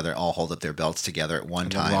look at each other and all hold up their belts together at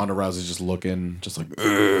one time. Ronda Rousey's just looking, just like.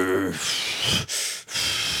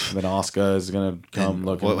 And then Asuka is gonna come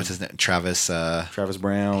looking. What's his name? Travis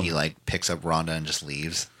Brown. He picks up Ronda and just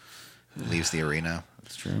leaves the arena.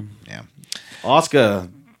 That's true. Yeah. Asuka.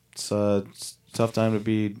 It's a tough time to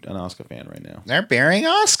be an Asuka fan right now. They're burying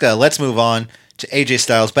Asuka. Let's move on to AJ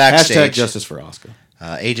Styles backstage. Hashtag justice for Asuka.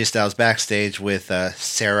 AJ Styles backstage with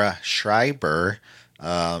Sarah Schreiber.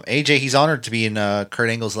 AJ, he's honored to be in Kurt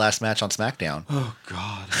Angle's last match on SmackDown. Oh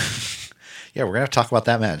God. Yeah, we're going to talk about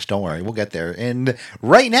that match. Don't worry. We'll get there. And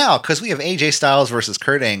right now, because we have AJ Styles versus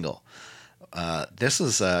Kurt Angle. This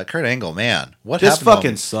is Kurt Angle, man. This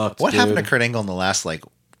fucking sucked, What happened to dude? Kurt Angle in the last,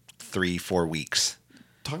 3-4 weeks?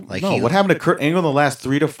 What happened to Kurt Angle in the last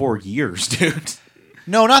 3 to 4 years, dude?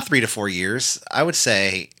 No, not 3 to 4 years. I would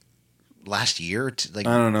say last year. I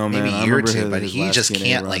don't know, maybe man. a year or I remember two. But his he last just TNA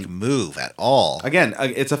can't, run. move at all. Again,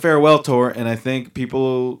 it's a farewell tour, and I think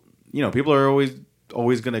people are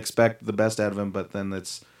always going to expect the best out of him, but then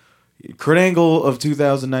it's Kurt Angle of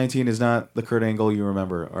 2019 is not the Kurt Angle you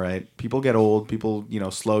remember, all right? People get old, people,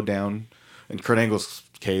 slow down. In Kurt Angle's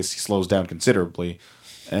case, he slows down considerably.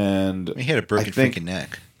 And He had a broken freaking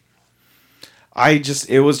neck. I just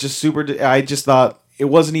thought it was just super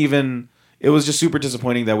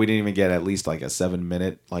disappointing that we didn't even get at least a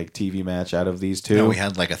 7-minute TV match out of these two. No, we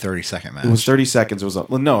had a 30-second match. It was 30 seconds. It was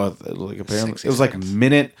apparently 60 it was a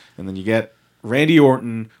minute, and then you get Randy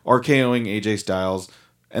Orton RKOing AJ Styles,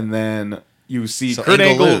 and then you see So Kurt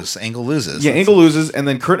Angle Angle loses. Yeah, Angle loses, and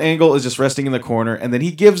then Kurt Angle is just resting in the corner, and then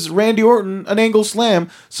he gives Randy Orton an Angle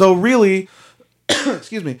slam. So really,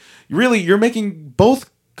 excuse me, you're making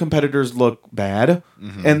both competitors look bad,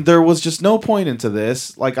 and there was just no point into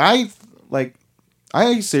this. I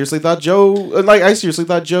seriously thought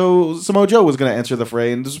Samoa Joe was going to enter the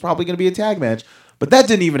fray, and this was probably going to be a tag match. But that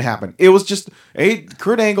didn't even happen. It was just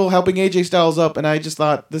Kurt Angle helping AJ Styles up, and I just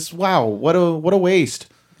thought, what a waste.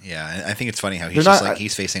 Yeah, I think it's funny how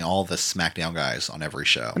he's facing all the SmackDown guys on every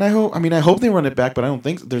show. And I hope they run it back, but I don't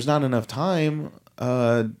think there's not enough time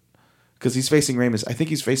because he's facing Rey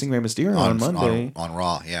Mysterio on Monday on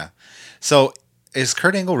Raw. Yeah. So is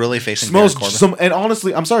Kurt Angle really facing Baron Corbin? And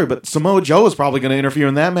honestly, I'm sorry, but Samoa Joe is probably going to interfere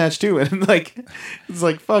in that match too. And it's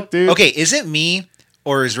like, fuck, dude. Okay, is it me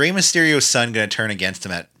or is Rey Mysterio's son going to turn against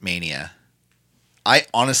him at Mania? I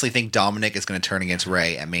honestly think Dominic is going to turn against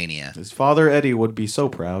Rey at Mania. His father Eddie would be so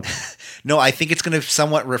proud. No, I think it's going to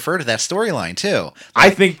somewhat refer to that storyline too.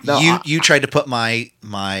 I think you tried to put my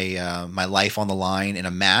life on the line in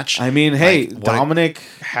a match. I mean, hey, Dominic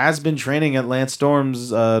has been training at Lance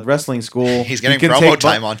Storm's wrestling school. He's getting promo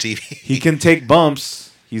time on TV. He can take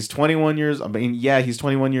bumps. He's 21 years. He's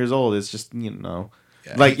 21 years old. It's just he's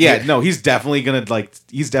definitely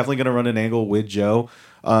gonna run an angle with Joe.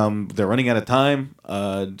 They're running out of time,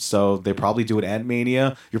 so they probably do it at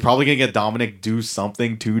Mania. You're probably gonna get Dominic do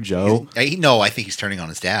something to Joe. I think he's turning on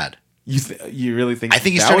his dad. You really think? I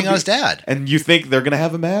think he's turning on his dad. And you think they're gonna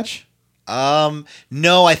have a match?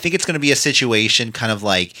 No, I think it's gonna be a situation kind of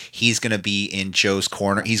like he's gonna be in Joe's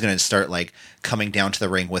corner. He's gonna start coming down to the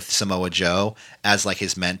ring with Samoa Joe as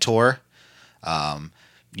his mentor. Kind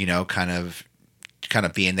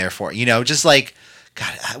of being there for just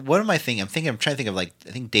God, what am I thinking? I'm trying to think of I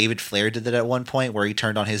think David Flair did that at one point where he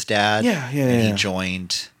turned on his dad. And he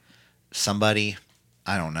joined somebody.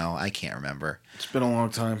 I don't know. I can't remember. It's been a long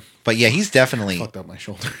time. But yeah, he's definitely fucked up my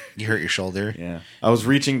shoulder. You hurt your shoulder? Yeah. I was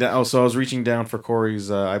reaching down. So I was reaching down for Corey's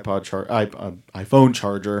iPhone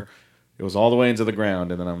charger. It was all the way into the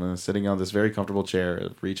ground, and then I'm sitting on this very comfortable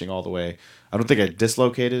chair, reaching all the way. I don't think I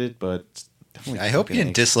dislocated it, but definitely. I hope you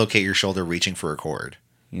didn't dislocate your shoulder reaching for a cord.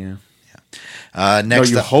 Yeah.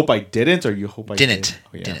 Next, hope I didn't, or you hope I didn't.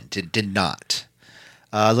 Did? Oh, yeah. Did not.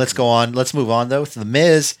 Let's go on. Let's move on though. To The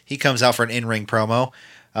Miz, he comes out for an in-ring promo.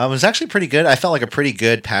 It was actually pretty good. I felt like a pretty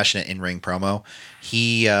good, passionate in-ring promo.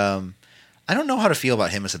 He, I don't know how to feel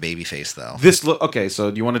about him as a babyface though. Okay,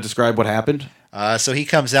 so do you want to describe what happened? So he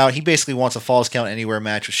comes out. He basically wants a Falls Count Anywhere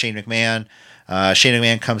match with Shane McMahon. Shane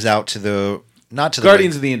McMahon comes out to the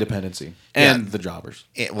Guardians of the Independency and the Jobbers.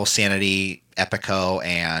 Sanity, Epico,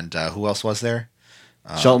 and who else was there?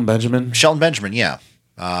 Shelton Benjamin. Shelton Benjamin, yeah.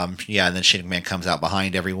 And then Shane McMahon comes out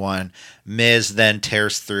behind everyone. Miz then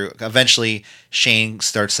tears through. Eventually, Shane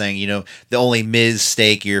starts saying, the only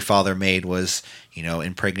mistake your father made was,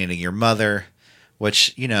 impregnating your mother,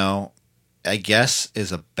 which, I guess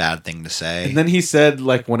is a bad thing to say. And then he said,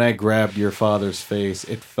 like, when I grabbed your father's face,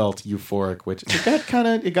 it felt euphoric, which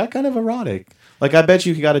it got kind of erotic. Like, I bet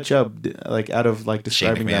you he got a chub, like, out of like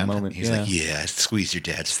describing that moment. He's like, yeah, squeeze your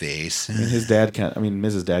dad's face. Miz's dad kind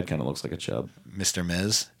of looks like a chub. Mr.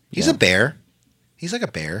 Miz. He's a bear. He's like a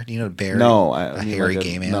bear. Do you know a bear? No, a hairy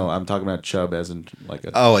gay man. No, I'm talking about chub as in like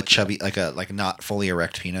a. Oh, a chubby, like a not fully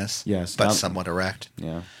erect penis. Yes, but somewhat erect.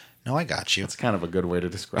 Yeah. No, I got you. That's kind of a good way to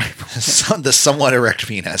describe the somewhat erect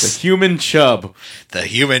penis. The human chub. The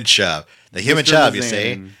human chub. The human chub. You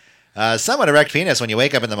see. Somewhat erect penis when you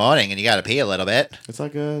wake up in the morning and you got to pee a little bit. It's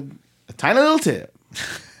like a tiny little tip.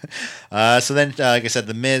 So then, like I said,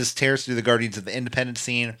 The Miz tears through the Guardians of the Independent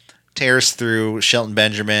scene, tears through Shelton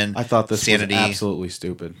Benjamin. I thought this Sanity. was absolutely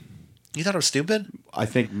stupid. You thought it was stupid? I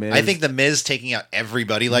think The Miz taking out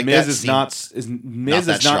everybody like Miz that. Miz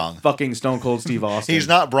is not fucking Stone Cold Steve Austin. He's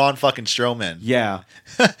not Braun fucking Strowman. Yeah,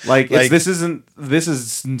 this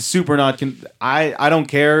is super not. I don't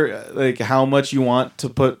care like how much you want to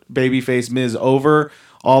put babyface Miz over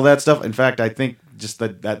all that stuff. In fact, I think just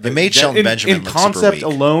that they made Shelton Benjamin in look concept super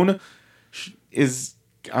weak. alone is.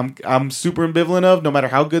 I'm super ambivalent of, no matter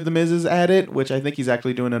how good the Miz is at it, which I think he's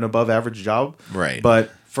actually doing an above average job. Right.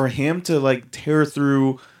 But for him to like tear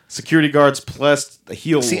through security guards plus the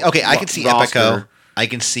heel. See, okay, I can see roster, Epico. I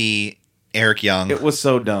can see Eric Young. It was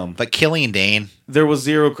so dumb. But Killian Dane. There was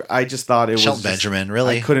zero. I just thought it was Shelton Benjamin.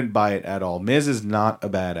 Really, I couldn't buy it at all. Miz is not a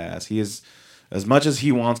badass. He is, as much as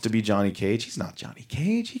he wants to be Johnny Cage, he's not Johnny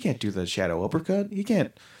Cage. He can't do the shadow uppercut. He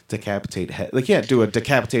can't decapitate head. They can't do a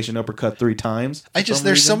decapitation uppercut 3 times.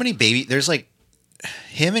 There's so many there's like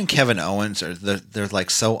him and Kevin Owens they're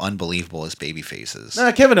like so unbelievable as baby faces.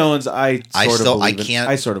 Nah, Kevin Owens, I sort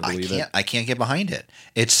of believe it. I can't get behind it.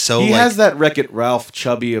 It's so he has that Wreck-It Ralph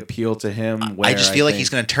chubby appeal to him. Where I just feel like he's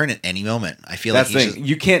going to turn at any moment. I feel that's like the thing.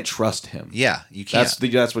 You can't trust him. Yeah, you can't.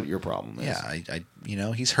 That's what your problem is. Yeah,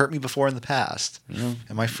 he's hurt me before in the past. In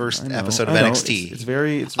my first episode of NXT, it's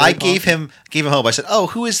very I gave him hope. I said, "Oh,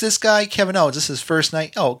 who is this guy? Kevin Owens. This is his first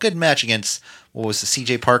night. Oh, good match against what was the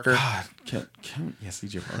CJ Parker? God,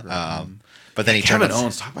 CJ Parker. But then Kevin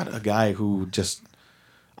Owens. Talk about a guy who just.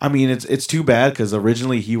 I mean, it's too bad because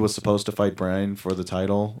originally he was supposed to fight Bryan for the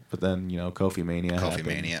title, but then Kofi Mania.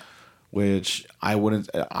 Happened, which I wouldn't.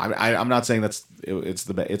 I'm not saying it's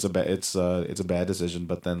a bad decision,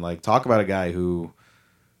 but then like talk about a guy who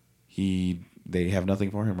they have nothing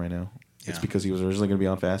for him right now. It's because he was originally going to be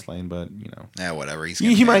on Fastlane, but whatever.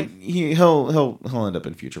 He'll end up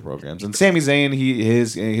in future programs. And Sami Zayn,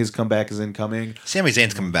 his comeback is incoming. Sami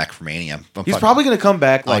Zayn's coming back for Mania. He's probably going to come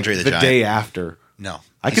back like the day after. No,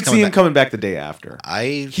 I could see him coming back the day after.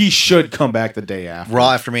 He should come back the day after.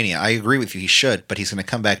 Raw after Mania. I agree with you. He should, but he's going to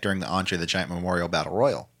come back during the Andre the Giant Memorial Battle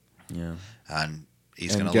Royal. Yeah, and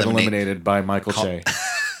he's going to get eliminated by Michael Che.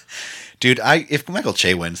 Dude, if Michael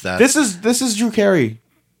Che wins that, this is Drew Carey.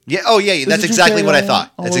 Yeah. Oh, yeah. That's exactly what I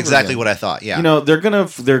thought. That's exactly what I thought. Yeah. They're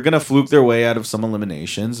gonna fluke their way out of some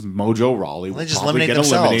eliminations. Mojo Rawley will probably get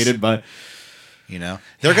eliminated, but.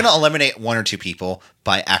 They're going to eliminate 1 or 2 people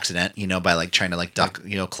by accident, by like trying to like duck,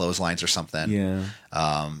 clotheslines or something. Yeah.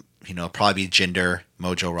 Probably be Jinder,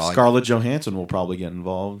 Mojo Rawley. Scarlett Johansson will probably get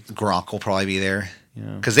involved. Gronk will probably be there.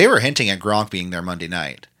 Yeah. Because they were hinting at Gronk being there Monday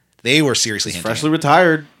night. They were seriously hinting. Freshly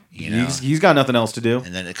retired. He's got nothing else to do.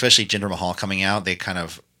 And then especially Jinder Mahal coming out, they kind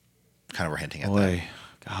of were hinting at that.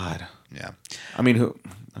 God. Yeah.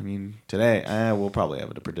 Today, we'll probably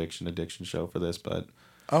have a prediction show for this, but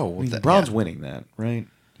Braun's winning that, right?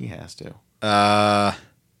 He has to. Yeah.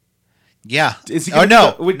 Is he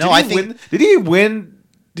I think. Did he win?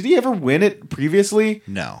 Did he ever win it previously?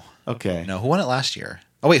 No. Okay. No. Who won it last year?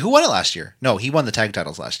 Oh wait, who won it last year? No, he won the tag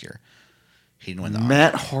titles last year. He didn't win the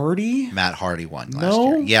Matt Hardy. Matt Hardy won last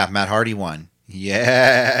year. Yeah, Matt Hardy won. Yes.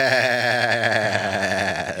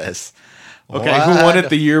 Okay, who won it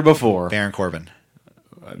the year before? Baron Corbin.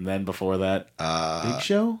 And then before that, Big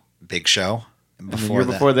Show. Big Show. And before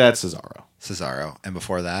that, Cesaro. And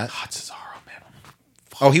before that, God, Cesaro, man,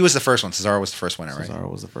 Oh, he was the first one. Cesaro was the first winner, right? Cesaro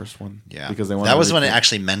was the first one. Yeah, because they wanted that was to when it recoup.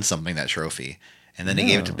 actually meant something, that trophy, and then they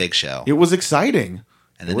gave it to Big Show. It was exciting.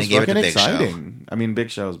 And then it was they gave it to fucking Big Show. exciting. I mean,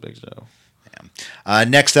 Big Show's Big Show.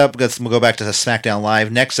 Next up, we'll go back to the SmackDown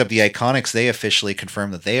Live. Next up, the Iconics. They officially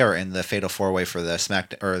confirmed that they are in the Fatal 4-Way for the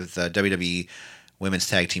the WWE Women's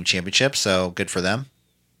Tag Team Championship. So good for them.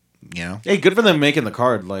 You know, Hey, good for them making the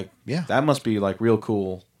card. Like, Yeah. that must be like real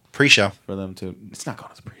cool pre-show. for them to. It's not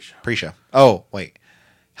going as a pre-show. Pre-show. Oh wait,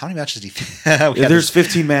 how many matches do you think? There's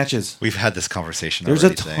 15 matches. We've had this conversation. There's a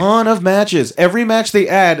already today. ton of matches. Every match they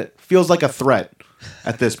add feels like a threat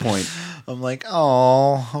at this point. I'm like,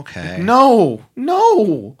 oh, okay, No.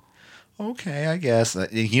 okay, I guess.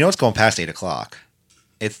 You know, it's going past 8:00.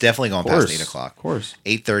 It's definitely going past 8:00. Of course.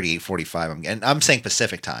 8:30, 8:45. I'm saying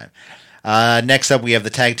Pacific time. Next up, we have the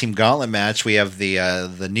tag team gauntlet match. We have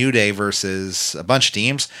the New Day versus a bunch of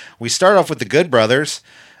teams. We start off with the Good Brothers,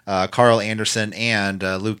 Carl Anderson and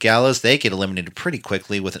Luke Gallows. They get eliminated pretty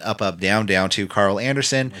quickly with an up, down to Carl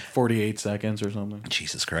Anderson. 48 seconds or something.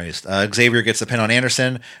 Jesus Christ. Xavier gets the pin on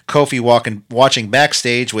Anderson. Kofi watching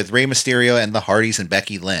backstage with Rey Mysterio and the Hardys and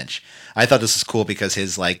Becky Lynch. I thought this was cool because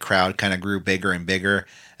his crowd kind of grew bigger and bigger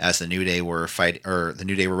as the New Day were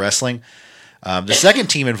wrestling. The second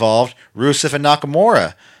team involved, Rusev and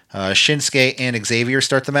Nakamura. Shinsuke and Xavier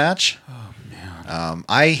start the match. Oh, man.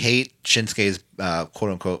 I hate Shinsuke's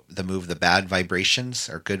quote-unquote the move, the bad vibrations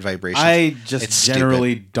or good vibrations. I just It's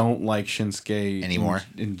generally stupid. don't like Shinsuke Anymore?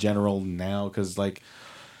 in general now because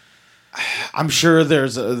I'm sure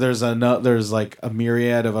there's like a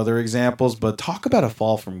myriad of other examples, but talk about a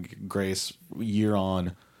fall from grace year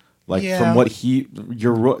on. From what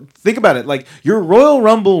think about it, like your Royal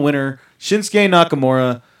Rumble winner Shinsuke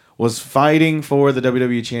Nakamura was fighting for the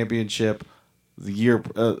WWE Championship the year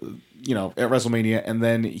at WrestleMania, and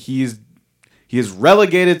then he is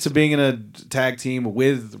relegated to being in a tag team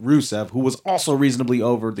with Rusev, who was also reasonably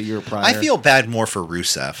over the year prior. I feel bad more for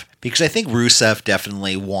Rusev because I think Rusev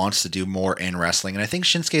definitely wants to do more in wrestling, and I think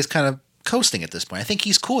Shinsuke is kind of coasting at this point. I think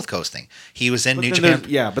he's cool with coasting. He was in New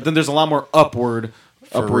Japan. But then there's a lot more upward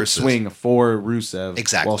Rusev. swing for Rusev.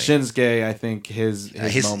 Exactly. While Shinsuke, I think his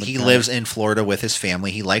moment he kinda- lives in Florida with his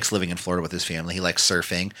family. He likes living in Florida with his family. He likes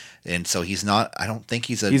surfing, and so he's not. I don't think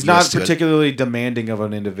he's He's not particularly demanding of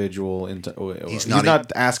an individual. He's not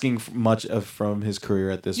not asking much from his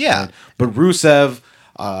career at this Yeah. point. But Rusev,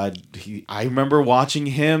 I remember watching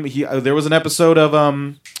him. There was an episode of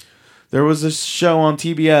there was a show on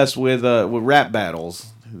TBS with rap battles.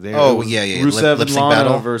 Rusev Lip and sync Lana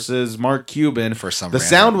battle versus Mark Cuban. for some the random-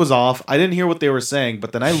 sound was off. I didn't hear what they were saying,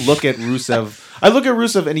 but then I look at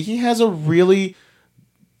Rusev. And he has a really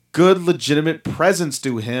good, legitimate presence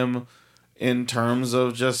to him in terms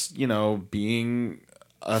of just being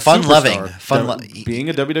a Fun-loving. superstar. Being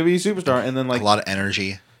a WWE superstar, and then a lot of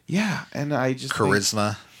energy, and I just think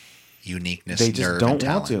charisma, uniqueness. they just nerve, don't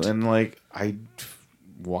and want to, talent. and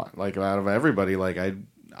out of everybody,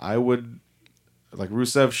 I would. Like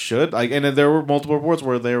Rusev should, and there were multiple reports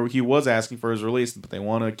where he was asking for his release, but they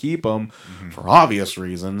want to keep him for obvious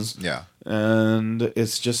reasons. Yeah, and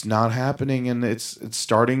it's just not happening, and it's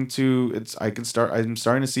starting to. I'm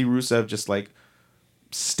starting to see Rusev just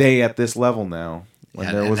stay at this level now.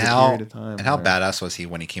 There was a period of time. And how badass was he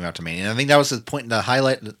when he came out to Mania? And I think that was the point. The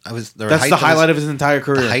highlight. That's the highlight of his entire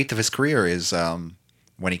career. The height of his career is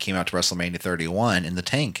when he came out to WrestleMania 31 in the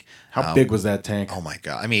tank. How big was that tank? Oh my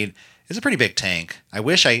god! I mean, it's a pretty big tank. I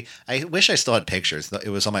wish I still had pictures. It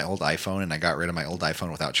was on my old iPhone, and I got rid of my old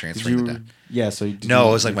iPhone without transferring it. No,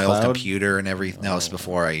 it was like my old computer and everything. No, it was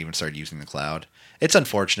before I even started using the cloud. It's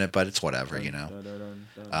unfortunate, but it's whatever,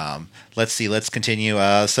 Let's see. Let's continue.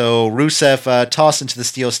 So Rusev tossed into the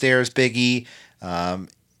steel stairs. Big E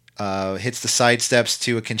hits the side steps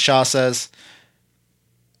to a Kinshasa's.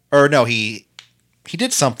 Or no, he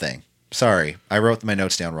did something. Sorry, I wrote my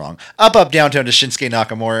notes down wrong. Up, down to Shinsuke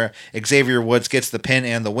Nakamura. Xavier Woods gets the pin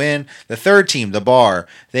and the win. The third team, the Bar,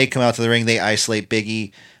 they come out to the ring. They isolate Big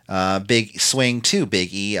E. Big swing to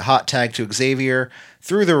Big E. A hot tag to Xavier.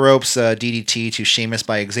 Through the ropes, DDT to Sheamus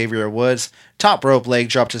by Xavier Woods. Top rope leg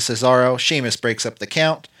drop to Cesaro. Sheamus breaks up the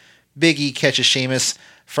count. Big E catches Sheamus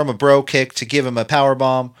from a bro kick to give him a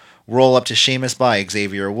powerbomb. Roll up to Sheamus by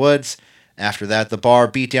Xavier Woods. After that, the Bar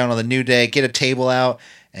beat down on the New Day, get a table out,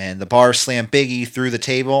 and the Bar slam Big E through the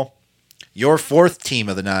table. Your fourth team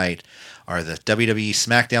of the night are the WWE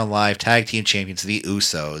SmackDown Live Tag Team Champions, the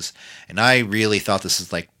Usos. And I really thought this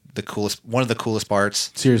was one of the coolest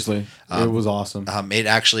parts. Seriously, it was awesome. It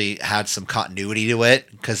actually had some continuity to it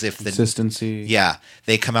because if the consistency,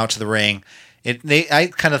 they come out to the ring,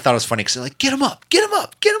 I kind of thought it was funny because they're like, get him up, get him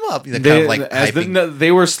up, get him up. They're kind of like hyping.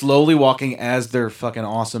 They were slowly walking as their fucking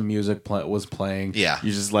awesome music was playing. Yeah.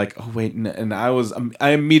 You're just like, oh wait, and I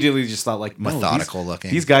immediately just thought like, no, methodical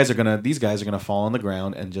looking. These guys are gonna fall on the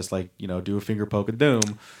ground and just like do a finger poke of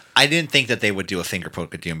doom. I didn't think that they would do a finger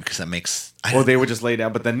poke of doom because that makes. Or they would just lay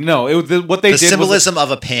down, but then no, what they the did symbolism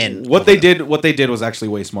of a pin. What they did was actually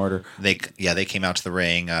way smarter. They came out to the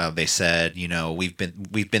ring. They said, we've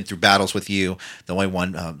been through battles with you. The only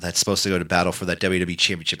one that's supposed to go to battle for that WWE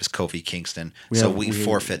Championship is Kofi Kingston. We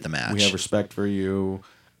forfeit the match. We have respect for you,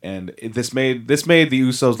 and this made the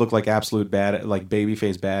Usos look like absolute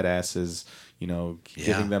babyface badasses.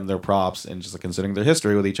 Giving them their props and just considering their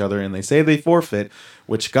history with each other, and they say they forfeit,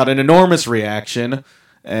 which got an enormous reaction.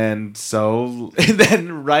 And so, and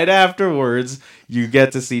then right afterwards, you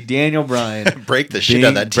get to see Daniel Bryan break the shit out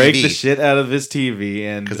of that TV. Break the shit out of his TV,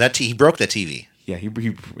 and because he broke the TV. Yeah,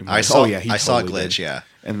 I saw a glitch. Did. Yeah,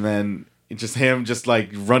 and then just him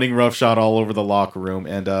running roughshod all over the locker room,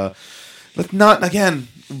 and but not again.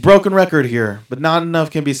 Broken record here, but not enough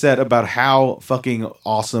can be said about how fucking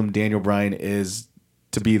awesome Daniel Bryan is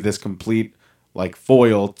to be this complete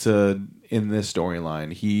foil to in this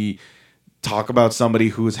storyline. He talk about somebody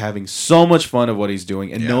who is having so much fun of what he's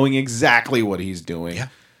doing and knowing exactly what he's doing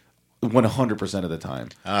 100% of the time.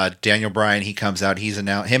 Daniel Bryan, he comes out.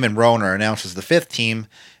 Him and Rowan are announced as the 5th team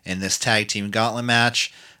in this tag team gauntlet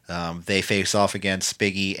match. They face off against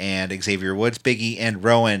Biggie and Xavier Woods. Biggie and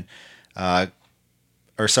Rowan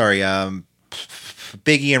Biggie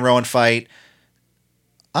and Rowan fight.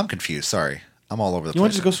 I'm confused. Sorry. I'm all over the place. You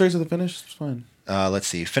want to just go straight to the finish? It's fine. Let's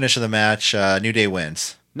see. Finish of the match. New Day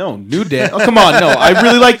wins. No, New Day. Oh, come on. No, I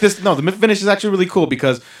really like this. No, the finish is actually really cool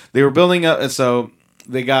because they were building up. So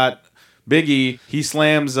they got Biggie. He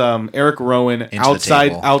slams Eric Rowan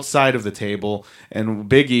outside of the table. And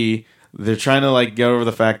Biggie, they're trying to get over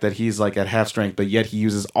the fact that he's at half strength, but yet he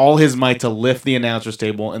uses all his might to lift the announcer's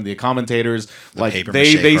table, and the commentators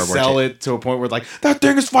they sell it to a point where that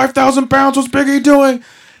thing is 5,000 pounds. What's Biggie doing?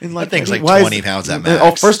 And that thing's 20 pounds at max.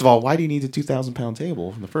 Oh, first of all, why do you need a 2,000-pound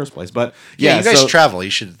table in the first place? But yeah, you guys travel. You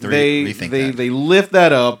should rethink that. They lift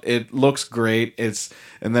that up. It looks great.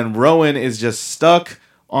 And then Rowan is just stuck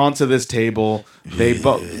onto this table. They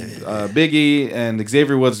Biggie and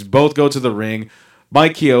Xavier Woods both go to the ring.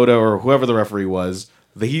 Mike Chioda or whoever the referee was,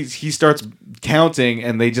 he starts counting,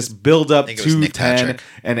 and they just build up to 10,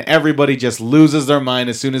 and everybody just loses their mind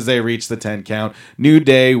as soon as they reach the 10 count. New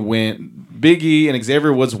Day win. Biggie and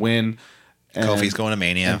Xavier Woods win. And Kofi's going to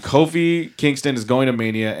Mania. And Kofi Kingston is going to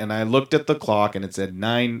Mania, and I looked at the clock, and it said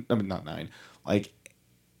 9. I mean, not 9.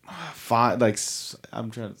 5.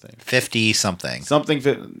 I'm trying to think. 50 something.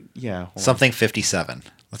 Yeah. Something 57.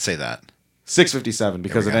 Let's say that. 6:57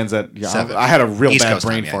 because it ends at. Yeah, I had a real East bad Coast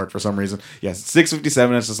brain time, fart for some reason. Yes,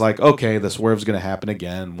 6:57. It's just okay, the swerve's gonna happen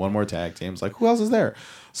again. One more tag team. It's who else is there?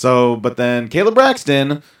 So, but then Caleb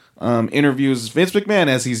Braxton interviews Vince McMahon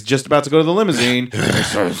as he's just about to go to the limousine. He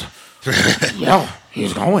says, "Yeah,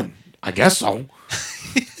 he's going. I guess so."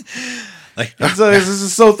 So this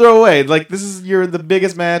is so throwaway. This is the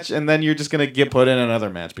biggest match, and then you're just gonna get put in another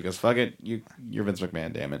match because fuck it, you're Vince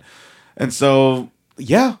McMahon, damn it. And so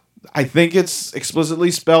yeah. I think it's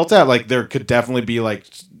explicitly spelt out. There could definitely be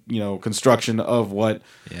construction of what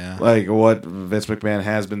what Vince McMahon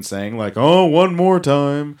has been saying. Oh, one more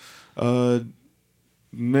time. You'll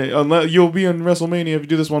be in WrestleMania if you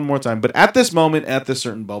do this one more time. But at this moment, at this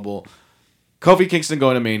certain bubble, Kofi Kingston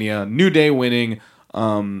going to Mania, New Day winning.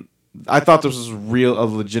 I thought this was a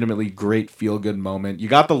legitimately great feel good moment. You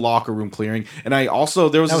got the locker room clearing, and that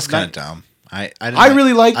was kind of dumb. I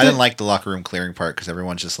really liked it. I didn't like the locker room clearing part because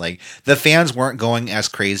everyone's just the fans weren't going as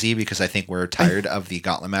crazy because I think we're tired of the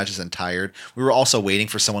gauntlet matches and tired. We were also waiting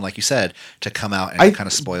for someone, like you said, to come out and kind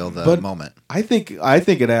of spoil the moment. I think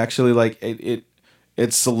it actually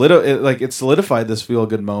it solidified this feel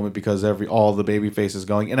good moment because all the baby faces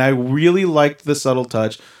going, and I really liked the subtle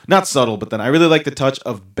touch. Not subtle, but then I really liked the touch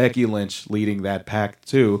of Becky Lynch leading that pack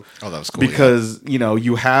too. Oh, that was cool. Because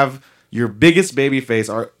you have your biggest baby face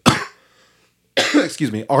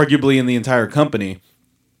excuse me, arguably in the entire company.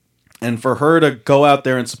 And for her to go out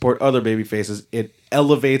there and support other baby faces, it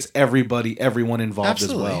elevates everyone involved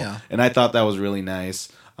as well. Yeah. And I thought that was really nice.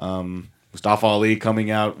 Mustafa Ali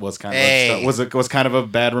coming out was kind of was kind of a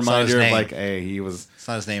bad reminder of hey, he was. It's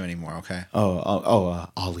not his name anymore. Okay.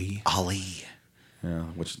 Ali. Ali. Yeah,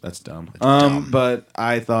 that's dumb. But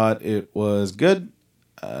I thought it was good.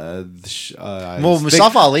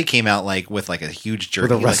 Mustafa Ali came out with a huge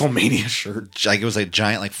jersey, with a WrestleMania shirt. It was a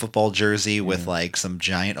giant football jersey with some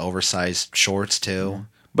giant oversized shorts too.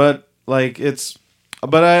 But it's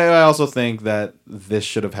But I also think that this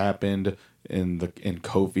should have happened in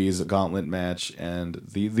Kofi's gauntlet match, and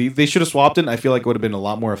they should have swapped it. And I feel like it would have been a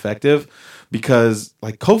lot more effective because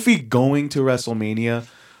like Kofi going to WrestleMania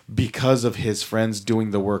because of his friends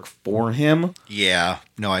doing the work for him. Yeah,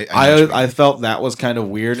 no, I felt that was kind of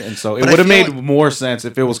weird, and so it would have made more sense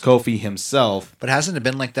if it was Kofi himself. But hasn't it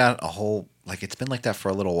been like that it's been like that for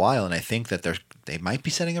a little while, and I think that they might be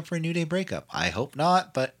setting up for a New Day breakup. I hope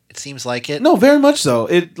not, but it seems like it. No, very much so.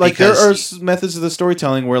 It like there are methods of the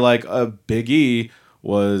storytelling where like Big E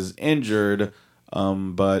was injured,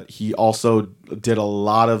 but he also did a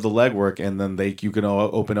lot of the legwork, and then you can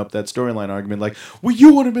open up that storyline argument like, well,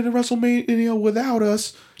 you would have been at WrestleMania without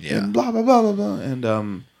us, and blah blah blah blah blah, and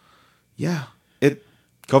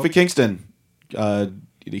Kofi Kingston,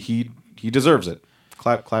 he deserves it.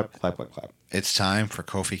 Clap, clap, clap, clap, clap. It's time for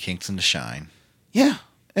Kofi Kingston to shine. Yeah,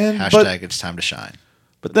 and hashtag it's time to shine.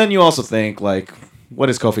 But then you also think like, what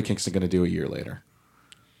is Kofi Kingston going to do a year later?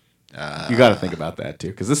 You got to think about that too,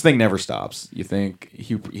 because this thing never stops. You think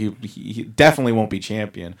he definitely won't be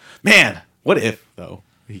champion. Man, what if though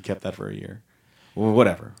he kept that for a year? Well,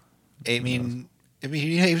 whatever. I mean,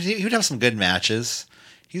 he would have some good matches.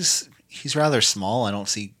 He's rather small. I don't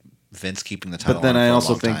see Vince keeping the title. But then I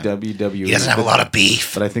also think WWE... He doesn't have a lot of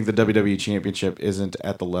beef. But I think the WWE Championship isn't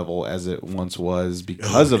at the level as it once was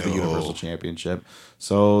because of the Universal Championship.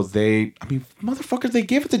 So motherfucker, they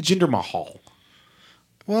gave it to Jinder Mahal.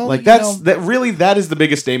 Well, like that is the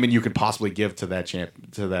biggest statement you could possibly give to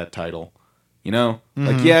that title. You know? Mm-hmm.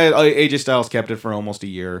 Like, yeah, AJ Styles kept it for almost a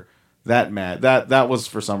year. That was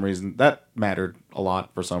for some reason. That mattered a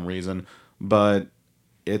lot for some reason. But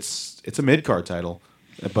it's a mid-card title.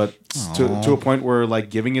 But to a point where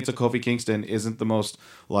like giving it to Kofi Kingston isn't the most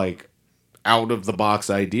like out of the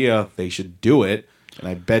box idea. They should do it, and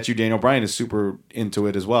I bet you Daniel Bryan is super into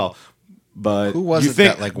it as well. But who was it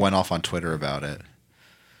that like went off on Twitter about it?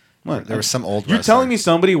 What? There was some old. You're telling me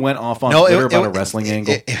somebody went off on Twitter about a wrestling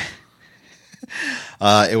angle?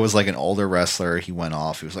 It was like an older wrestler. He went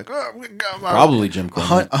off. He was like, probably Jim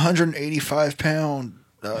Cornette, 185-pound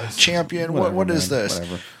champion. Whatever, what is this?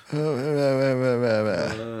 Whatever.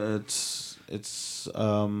 It's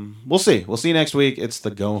we'll see. We'll see next week. It's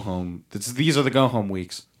the go home. These are the go home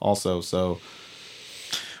weeks also. So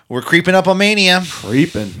we're creeping up on Mania.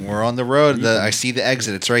 We're on the road. I see the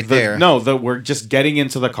exit. It's right there. We're just getting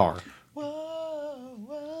into the car.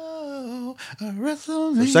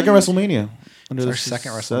 WrestleMania. Second WrestleMania. Our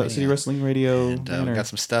second WrestleMania. City Wrestling Radio. And we got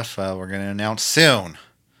some stuff we're going to announce soon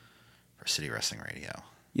for City Wrestling Radio.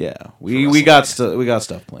 Yeah, we got stuff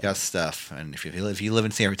planned. Got stuff, and if you live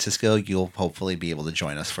in San Francisco, you'll hopefully be able to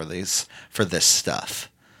join us for this stuff.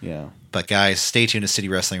 Yeah. But guys, stay tuned to City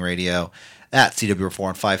Wrestling Radio at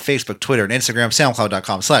CW415, Facebook, Twitter, and Instagram,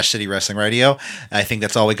 SoundCloud.com/City Wrestling Radio. I think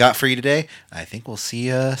that's all we got for you today. I think we'll see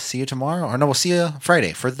you tomorrow, or no, we'll see you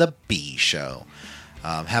Friday for the B Show.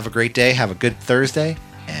 Have a great day. Have a good Thursday,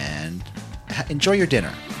 and enjoy your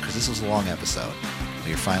dinner because this was a long episode.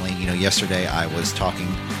 We're finally, yesterday I was talking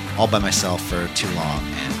all by myself for too long,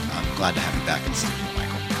 and I'm glad to have you back in the studio,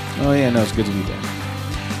 Michael. Oh, yeah, no, it's good to be back.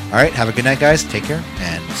 All right, have a good night, guys. Take care,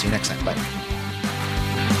 and we'll see you next time. Bye.